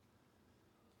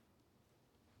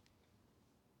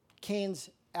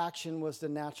 Cain's action was the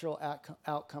natural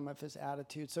outcome of his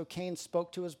attitude. So Cain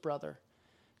spoke to his brother,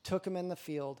 took him in the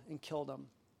field, and killed him.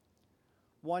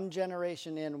 One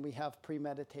generation in, we have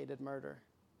premeditated murder.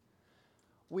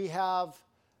 We have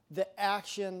the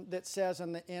action that says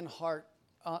on the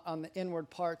inward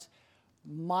parts,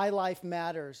 my life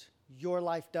matters, your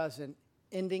life doesn't.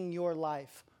 Ending your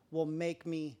life will make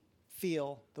me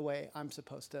feel the way I'm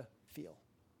supposed to feel.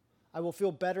 I will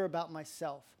feel better about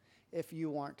myself if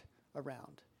you aren't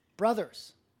around.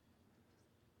 Brothers,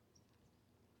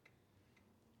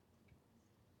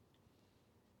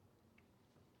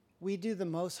 we do the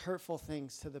most hurtful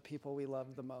things to the people we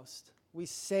love the most. We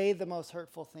say the most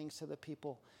hurtful things to the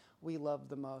people we love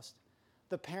the most.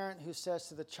 The parent who says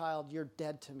to the child, you're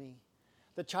dead to me.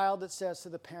 The child that says to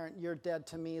the parent, "You're dead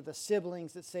to me," the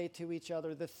siblings that say to each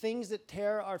other, the things that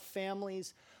tear our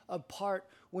families apart,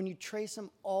 when you trace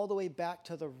them all the way back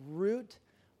to the root,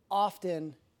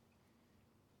 often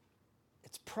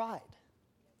it's pride.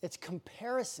 It's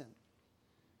comparison.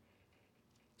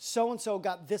 So-and-so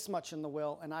got this much in the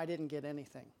will, and I didn't get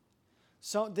anything.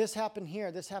 So this happened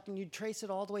here, this happened. You trace it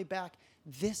all the way back.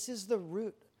 This is the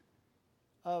root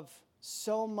of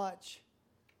so much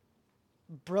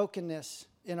brokenness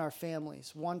in our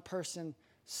families. One person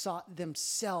sought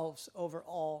themselves over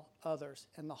all others.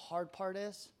 And the hard part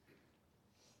is,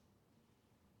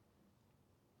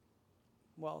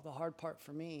 well, the hard part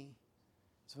for me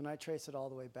is when I trace it all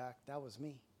the way back, that was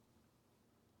me.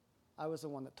 I was the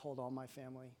one that told all my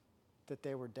family that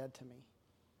they were dead to me,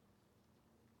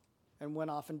 and went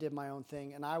off and did my own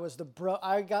thing. And I was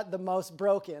I got the most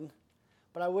broken,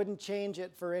 but I wouldn't change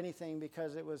it for anything,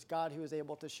 because it was God who was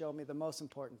able to show me the most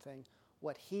important thing,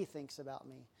 what he thinks about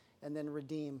me, and then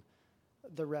redeem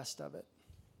the rest of it.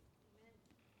 Amen.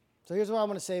 So here's what I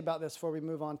want to say about this before we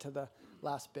move on to the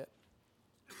last bit.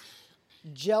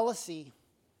 Jealousy,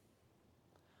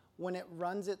 when it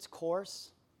runs its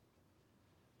course,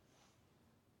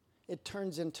 it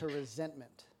turns into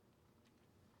resentment.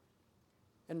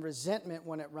 And resentment,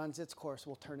 when it runs its course,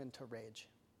 will turn into rage.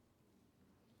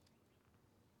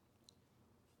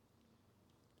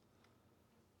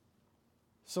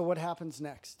 So what happens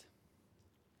next?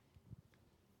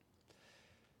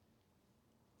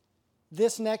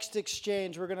 This next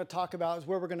exchange we're going to talk about is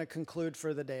where we're going to conclude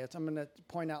for the day. I'm going to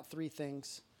point out 3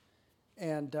 things,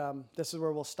 and this is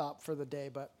where we'll stop for the day,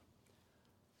 but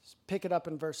pick it up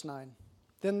in verse 9.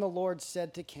 Then the Lord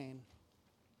said to Cain,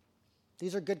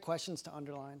 these are good questions to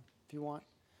underline if you want.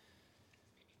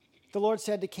 The Lord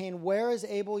said to Cain, "Where is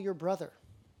Abel your brother?"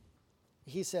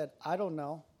 He said, "I don't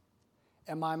know.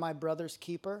 Am I my brother's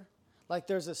keeper?" Like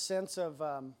there's a sense of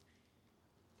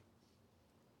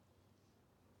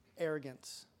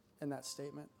arrogance in that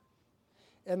statement.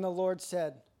 And the Lord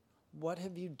said, "What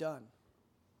have you done?"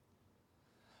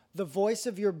 "The voice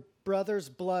of your brother's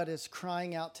blood is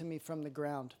crying out to me from the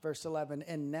ground." Verse 11,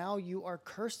 "And now you are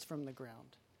cursed from the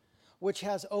ground, which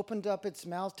has opened up its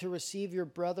mouth to receive your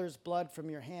brother's blood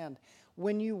from your hand.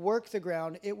 When you work the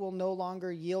ground, it will no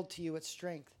longer yield to you its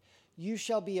strength. You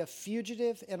shall be a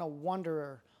fugitive and a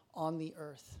wanderer on the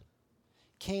earth."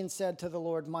 Cain said to the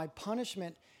Lord, "My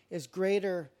punishment is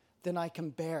greater than I can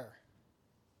bear.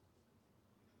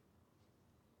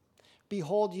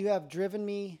 Behold, you have driven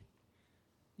me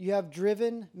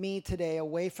today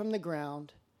away from the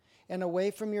ground, and away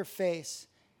from your face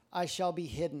I shall be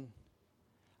hidden.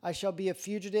 I shall be a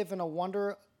fugitive and a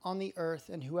wanderer on the earth,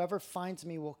 and whoever finds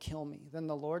me will kill me." Then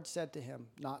the Lord said to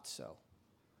him, "Not so.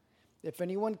 If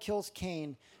anyone kills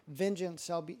Cain, vengeance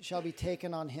shall be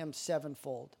taken on him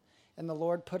sevenfold." And the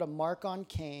Lord put a mark on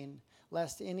Cain,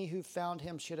 lest any who found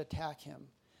him should attack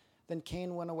him. Then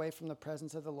Cain went away from the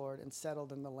presence of the Lord and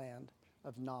settled in the land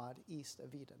of Nod, east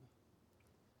of Eden.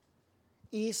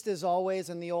 East is always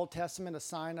in the Old Testament a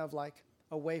sign of like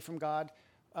away from God,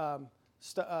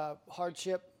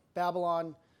 hardship.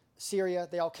 Babylon, Syria,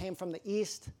 they all came from the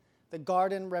east. The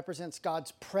garden represents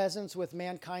God's presence with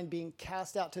mankind. Being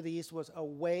cast out to the east was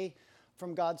away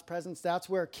from God's presence. That's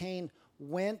where Cain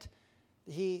went.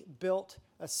 He built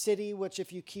a city, which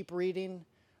if you keep reading,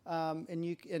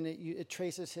 it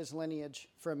traces his lineage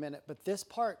for a minute. But this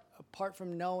part, apart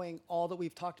from knowing all that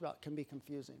we've talked about, can be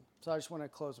confusing. So I just want to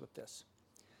close with this.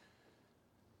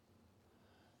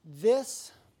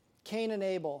 This, Cain and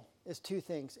Abel, is 2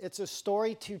 things. It's a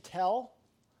story to tell.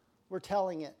 We're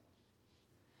telling it.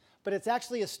 But it's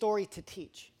actually a story to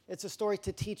teach. It's a story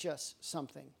to teach us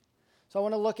something. So I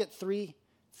want to look at 3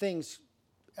 things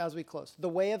as we close. The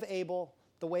way of Abel,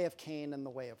 the way of Cain, and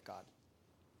the way of God.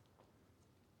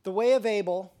 The way of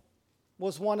Abel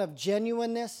was one of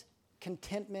genuineness,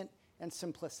 contentment, and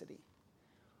simplicity.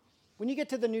 When you get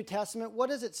to the New Testament, what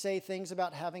does it say things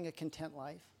about having a content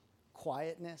life?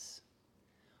 Quietness.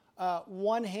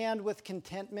 One hand with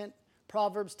contentment,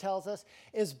 Proverbs tells us,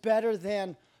 is better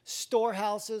than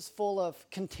storehouses full of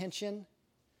contention.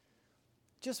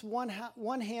 Just one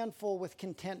handful with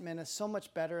contentment is so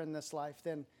much better in this life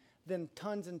than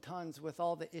tons and tons with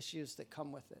all the issues that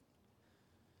come with it.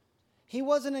 He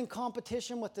wasn't in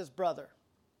competition with his brother.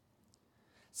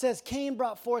 It says Cain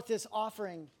brought forth this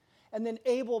offering, and then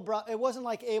Abel it wasn't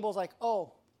like Abel's like,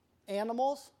 "Oh,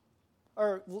 animals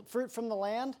or fruit from the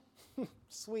land?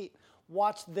 Sweet.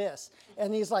 Watch this."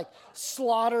 And he's like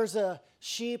slaughters a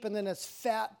sheep, and then it's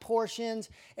fat portions,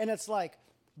 and it's like,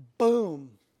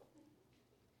 boom.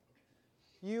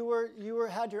 You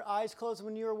had your eyes closed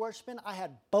when you were worshiping. I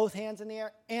had both hands in the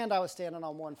air, and I was standing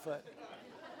on one foot.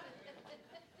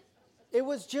 It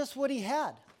was just what he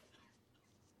had.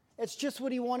 It's just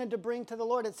what he wanted to bring to the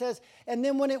Lord. It says, and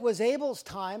then when it was Abel's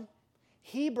time,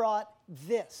 he brought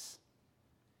this.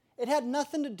 It had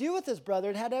nothing to do with his brother.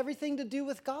 It had everything to do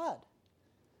with God.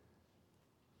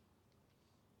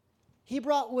 He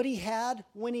brought what he had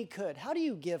when he could. How do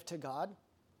you give to God?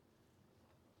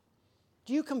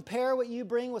 Do you compare what you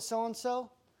bring with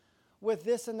so-and-so, with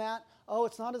this and that? Oh,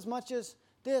 it's not as much as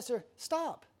this, or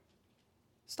stop.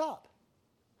 Stop.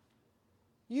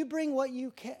 You bring what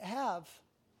you have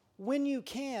when you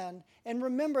can, and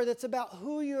remember that's about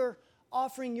who you're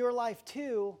offering your life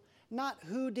to, not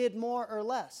who did more or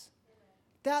less.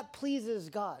 That pleases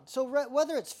God. So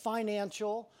whether it's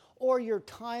financial or your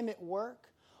time at work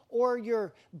or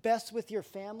your best with your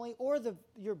family or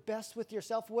your best with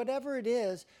yourself, whatever it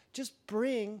is, just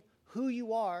bring who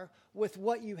you are with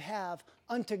what you have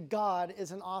unto God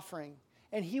as an offering.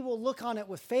 And he will look on it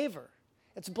with favor.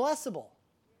 It's blessable.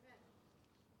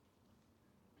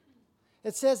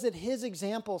 It says that his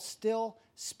example still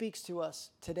speaks to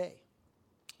us today.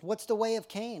 What's the way of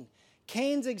Cain?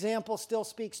 Cain's example still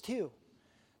speaks too.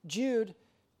 Jude,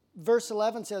 verse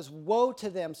 11 says, woe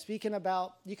to them, speaking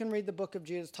about, you can read the book of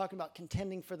Jude, it's talking about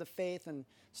contending for the faith and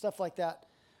stuff like that.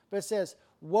 But it says,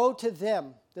 woe to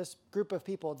them, this group of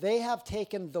people. They have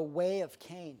taken the way of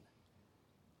Cain.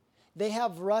 They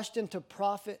have rushed for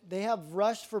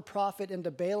profit into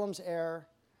Balaam's error.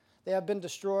 They have been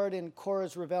destroyed in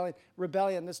Korah's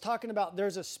rebellion. It's talking about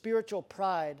there's a spiritual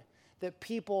pride that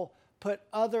people put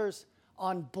others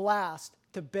on blast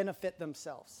to benefit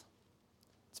themselves.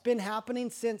 It's been happening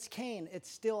since Cain. It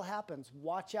still happens.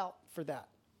 Watch out for that.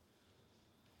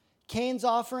 Cain's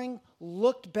offering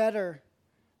looked better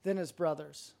than his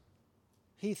brother's,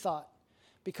 he thought,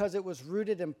 because it was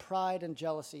rooted in pride and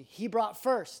jealousy. He brought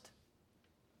first.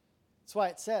 That's why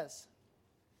it says,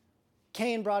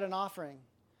 Cain brought an offering.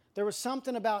 There was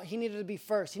something about he needed to be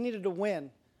first. He needed to win.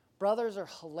 Brothers are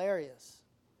hilarious.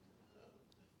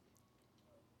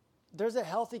 There's a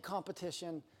healthy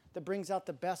competition that brings out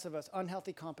the best of us.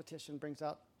 Unhealthy competition brings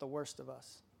out the worst of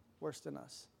us, worst in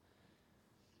us.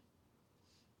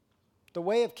 The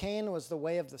way of Cain was the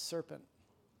way of the serpent.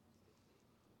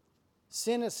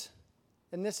 Sin is,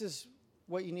 and this is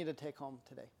what you need to take home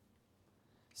today.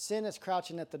 Sin is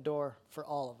crouching at the door for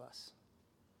all of us.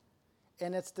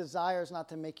 And its desire is not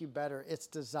to make you better. Its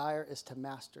desire is to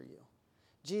master you.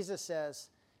 Jesus says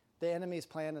the enemy's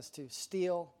plan is to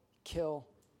steal, kill,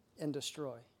 and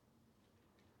destroy.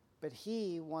 But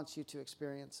he wants you to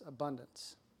experience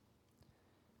abundance.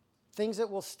 Things that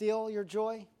will steal your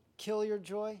joy, kill your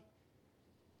joy,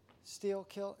 steal,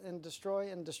 kill, and destroy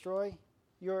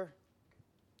your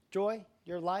joy,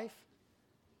 your life.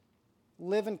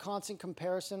 Live in constant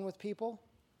comparison with people.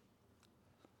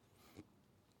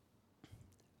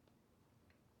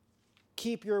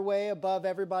 Keep your way above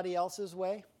everybody else's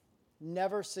way.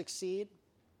 Never succeed.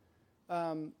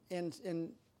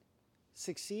 In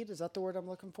succeed, is that the word I'm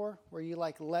looking for? Where you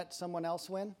let someone else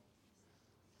win?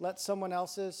 Let someone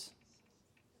else's,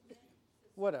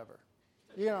 whatever.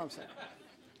 You know what I'm saying?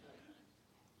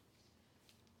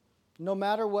 No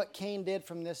matter what Cain did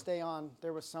from this day on,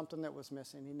 there was something that was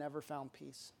missing. He never found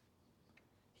peace.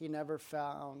 He never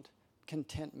found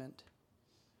contentment.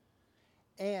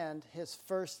 And his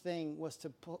first thing was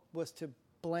to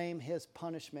blame his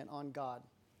punishment on God.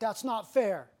 That's not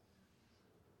fair.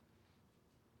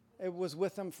 It was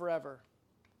with him forever.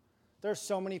 There's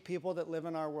so many people that live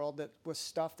in our world that with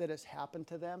stuff that has happened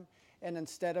to them, and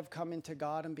instead of coming to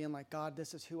God and being like, God,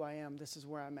 this is who I am, this is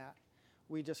where I'm at,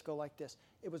 we just go like this.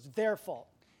 It was their fault.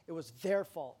 It was their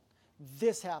fault.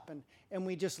 This happened. And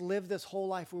we just live this whole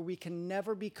life where we can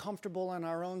never be comfortable in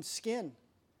our own skin.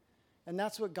 And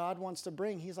that's what God wants to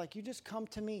bring. He's like, you just come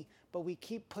to me. But we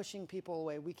keep pushing people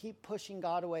away. We keep pushing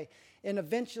God away. And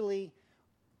eventually,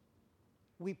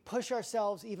 we push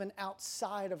ourselves even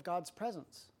outside of God's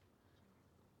presence.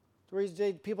 Where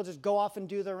people just go off and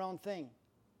do their own thing.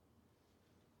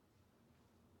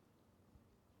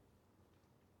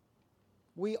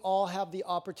 We all have the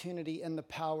opportunity and the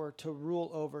power to rule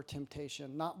over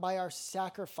temptation, not by our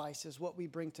sacrifices, what we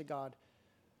bring to God,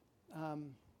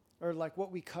 or like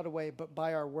what we cut away, but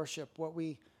by our worship, what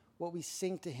we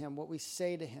sing to Him, what we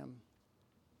say to Him.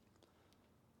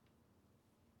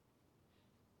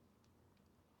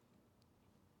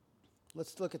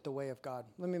 Let's look at the way of God.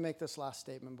 Let me make this last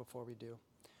statement before we do.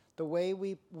 The way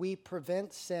we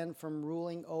prevent sin from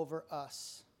ruling over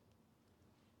us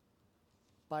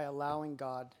by allowing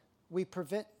God. We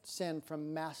prevent sin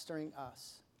from mastering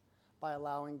us by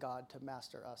allowing God to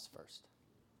master us first.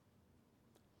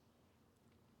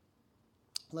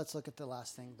 Let's look at the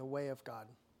last thing, the way of God.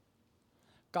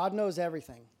 God knows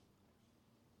everything,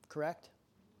 correct?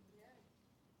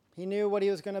 He knew what he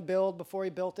was going to build before he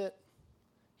built it.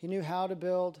 He knew how to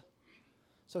build.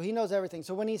 So he knows everything.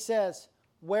 So when he says,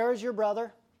 "Where is your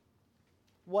brother?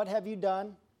 What have you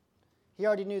done?" He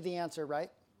already knew the answer,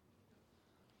 right?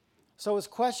 So his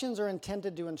questions are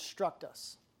intended to instruct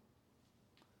us.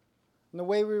 And the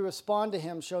way we respond to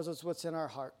him shows us what's in our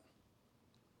heart.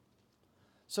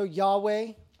 So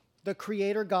Yahweh, the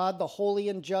creator God, the holy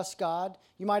and just God,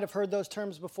 you might have heard those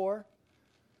terms before.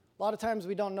 A lot of times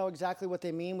we don't know exactly what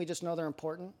they mean. We just know they're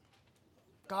important.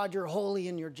 God, you're holy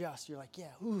and you're just. You're like,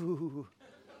 yeah, ooh.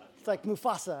 It's like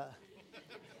Mufasa.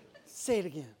 Say it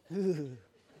again. Ooh.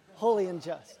 Holy and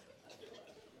just.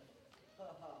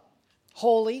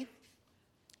 Holy,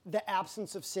 the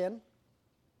absence of sin.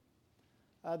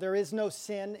 There is no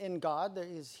sin in God.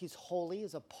 He's holy,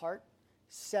 he's apart,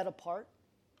 set apart.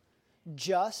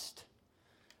 Just,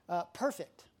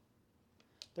 perfect.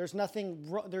 There's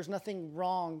nothing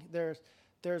wrong.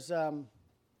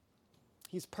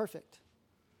 He's perfect.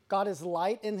 God is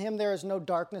light. In him there is no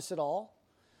darkness at all.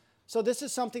 So this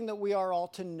is something that we are all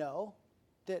to know,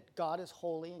 that God is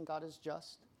holy and God is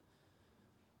just.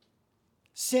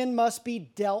 Sin must be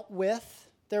dealt with.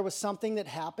 There was something that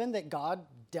happened that God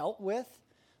dealt with.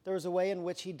 There was a way in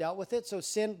which he dealt with it. So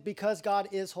sin, because God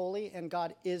is holy and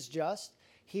God is just,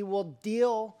 he will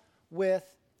deal with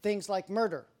things like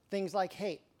murder, things like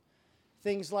hate,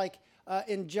 things like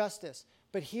injustice.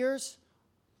 But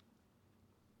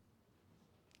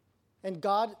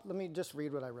God, let me just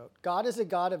read what I wrote. God is a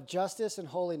God of justice and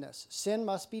holiness. Sin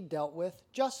must be dealt with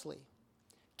justly.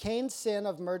 Cain's sin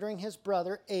of murdering his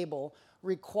brother Abel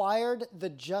required the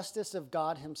justice of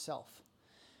God himself.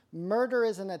 Murder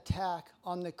is an attack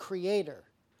on the Creator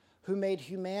who made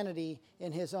humanity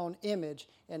in his own image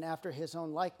and after his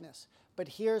own likeness. But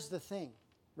here's the thing.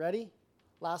 Ready?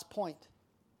 Last point.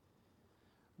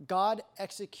 God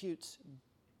executes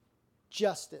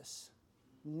justice,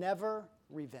 never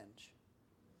revenge.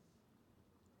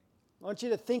 I want you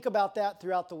to think about that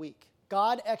throughout the week.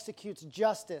 God executes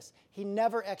justice. He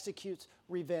never executes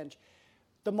revenge.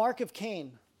 The mark of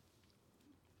Cain.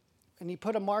 And he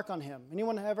put a mark on him.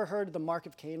 Anyone ever heard of the mark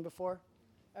of Cain before?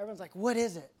 Everyone's like, what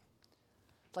is it?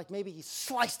 It's like maybe he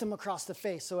sliced him across the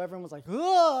face, so everyone was like,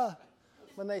 ah,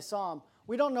 when they saw him.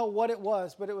 We don't know what it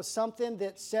was, but it was something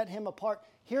that set him apart.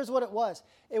 Here's what it was.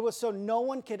 It was so no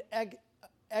one could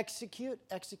execute.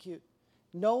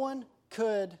 No one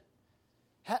could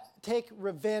take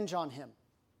revenge on him.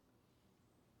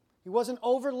 He wasn't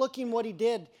overlooking what he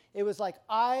did. It was like,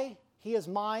 he is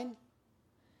mine.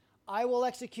 I will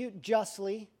execute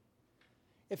justly.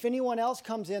 If anyone else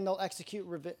comes in, they'll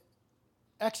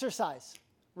exercise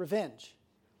revenge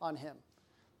on him.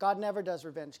 God never does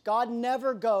revenge. God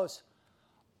never goes,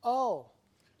 oh,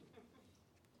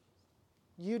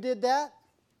 you did that?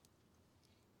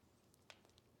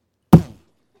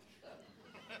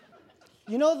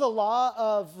 You know, the law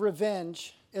of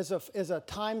revenge is a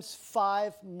times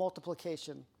 5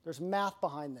 multiplication. There's math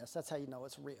behind this. That's how you know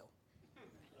it's real.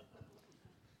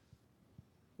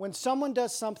 When someone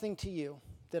does something to you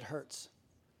that hurts,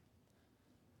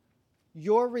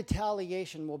 your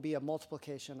retaliation will be a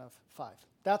multiplication of 5.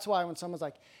 That's why when someone's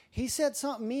like, he said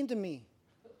something mean to me,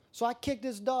 so I kicked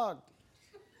his dog.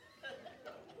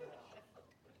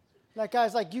 That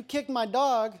guy's like, you kicked my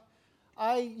dog.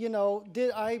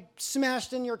 I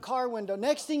smashed in your car window.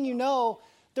 Next thing you know,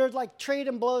 they're like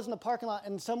trading blows in the parking lot,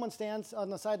 and someone stands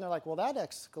on the side and they're like, well, that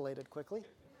escalated quickly.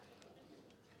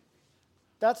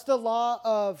 That's the law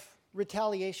of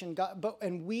retaliation.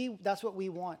 That's what we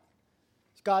want.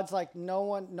 God's like, no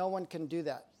one can do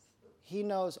that. He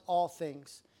knows all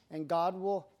things, and God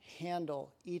will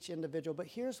handle each individual. But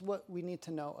here's what we need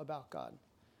to know about God.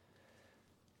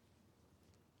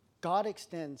 God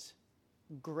extends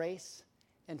grace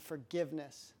and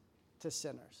forgiveness to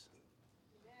sinners.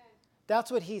 Amen. That's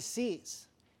what he sees.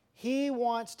 He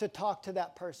wants to talk to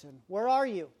that person. Where are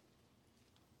you?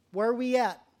 Where are we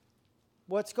at?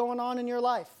 What's going on in your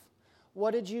life?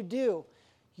 What did you do?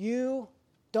 You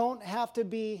don't have to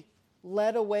be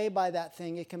led away by that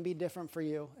thing. It can be different for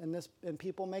you, and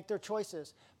people make their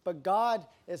choices. But God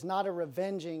is not a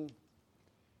revenging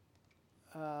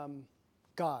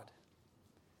God.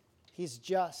 He's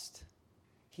just.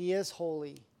 He is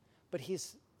holy, but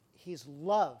he's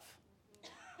love.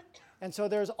 And so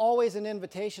there's always an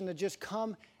invitation to just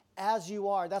come as you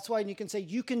are. That's why you can say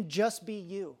you can just be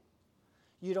you.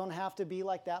 You don't have to be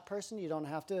like that person. You don't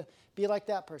have to be like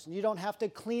that person. You don't have to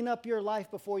clean up your life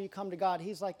before you come to God.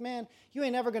 He's like, man, you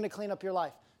ain't ever going to clean up your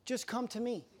life. Just come to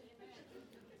me.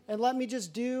 And let me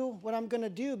just do what I'm going to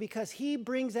do, because he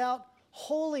brings out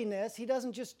holiness. He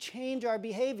doesn't just change our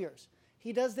behaviors.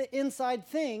 He does the inside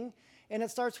thing, and it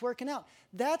starts working out.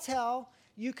 That's how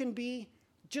you can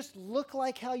just look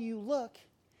like how you look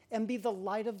and be the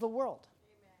light of the world.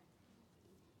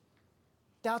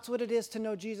 That's what it is to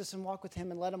know Jesus and walk with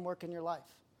him and let him work in your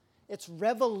life. It's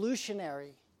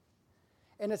revolutionary,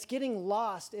 and it's getting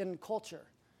lost in culture.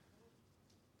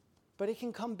 But it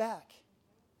can come back,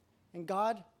 and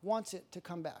God wants it to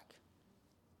come back.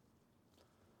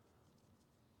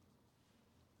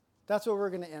 That's where we're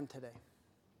going to end today.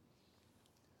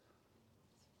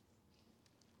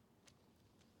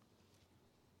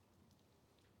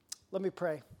 Let me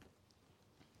pray.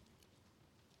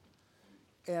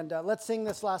 And let's sing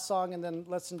this last song, and then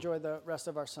let's enjoy the rest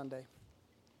of our Sunday.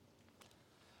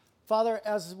 Father,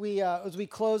 as we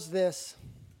close this,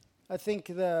 I think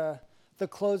the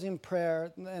closing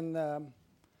prayer and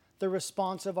the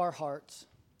response of our hearts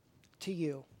to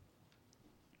you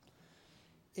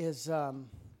is it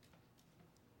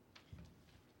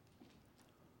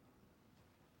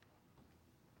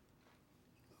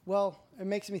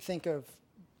makes me think of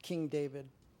King David,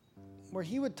 where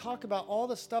he would talk about all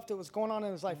the stuff that was going on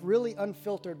in his life really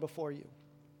unfiltered before you.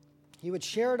 He would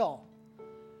share it all.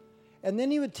 And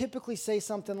then he would typically say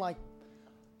something like,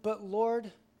 but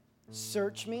Lord,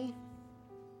 search me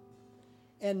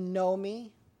and know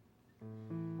me.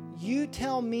 You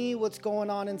tell me what's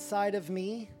going on inside of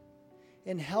me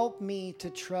and help me to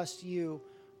trust you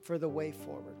for the way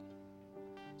forward.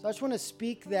 So I just want to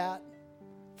speak that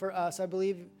for us. I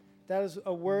believe that is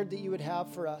a word that you would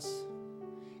have for us,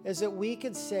 is that we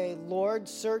could say, Lord,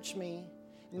 search me.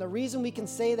 And the reason we can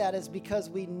say that is because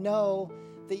we know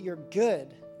that you're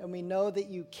good, and we know that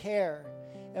you care,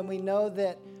 and we know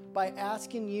that by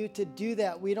asking you to do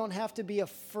that, we don't have to be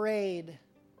afraid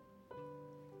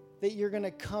that you're going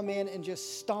to come in and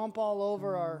just stomp all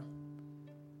over our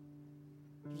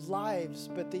lives,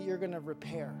 but that you're going to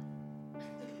repair.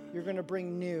 You're going to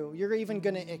bring new. You're even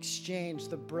going to exchange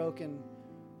the broken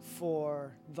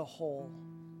for the whole,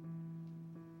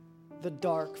 the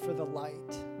dark for the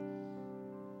light.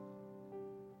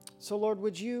 So, Lord,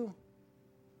 would you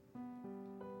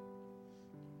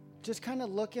just kind of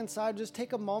look inside, just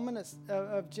take a moment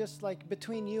of just like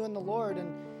between you and the Lord.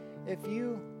 And if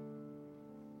you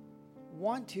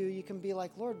want to, you can be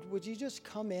like, Lord, would you just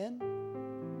come in?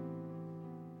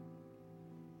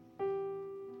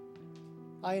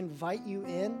 I invite you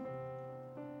in.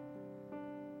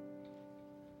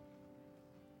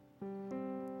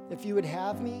 If you would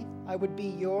have me, I would be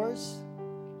yours.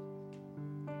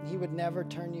 He would never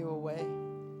turn you away.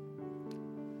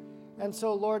 And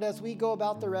so, Lord, as we go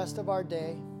about the rest of our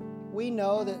day, we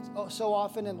know that so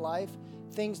often in life,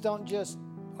 things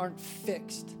aren't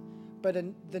fixed, but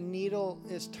the needle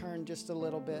is turned just a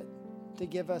little bit to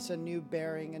give us a new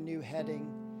bearing, a new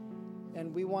heading.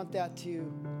 And we want that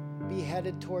to be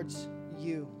headed towards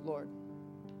you, Lord.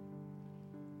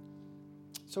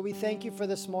 So we thank you for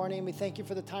this morning. We thank you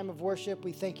for the time of worship.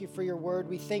 We thank you for your word.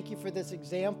 We thank you for this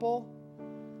example,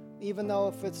 even though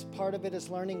if it's part of it is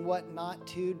learning what not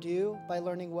to do. By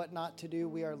learning what not to do,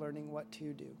 we are learning what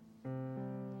to do.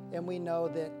 And we know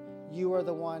that you are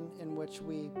the one in which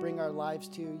we bring our lives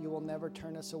to. You will never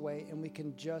turn us away, and we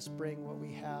can just bring what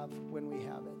we have when we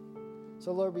have it.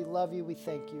 So, Lord, we love you. We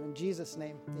thank you. In Jesus'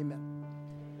 name, amen.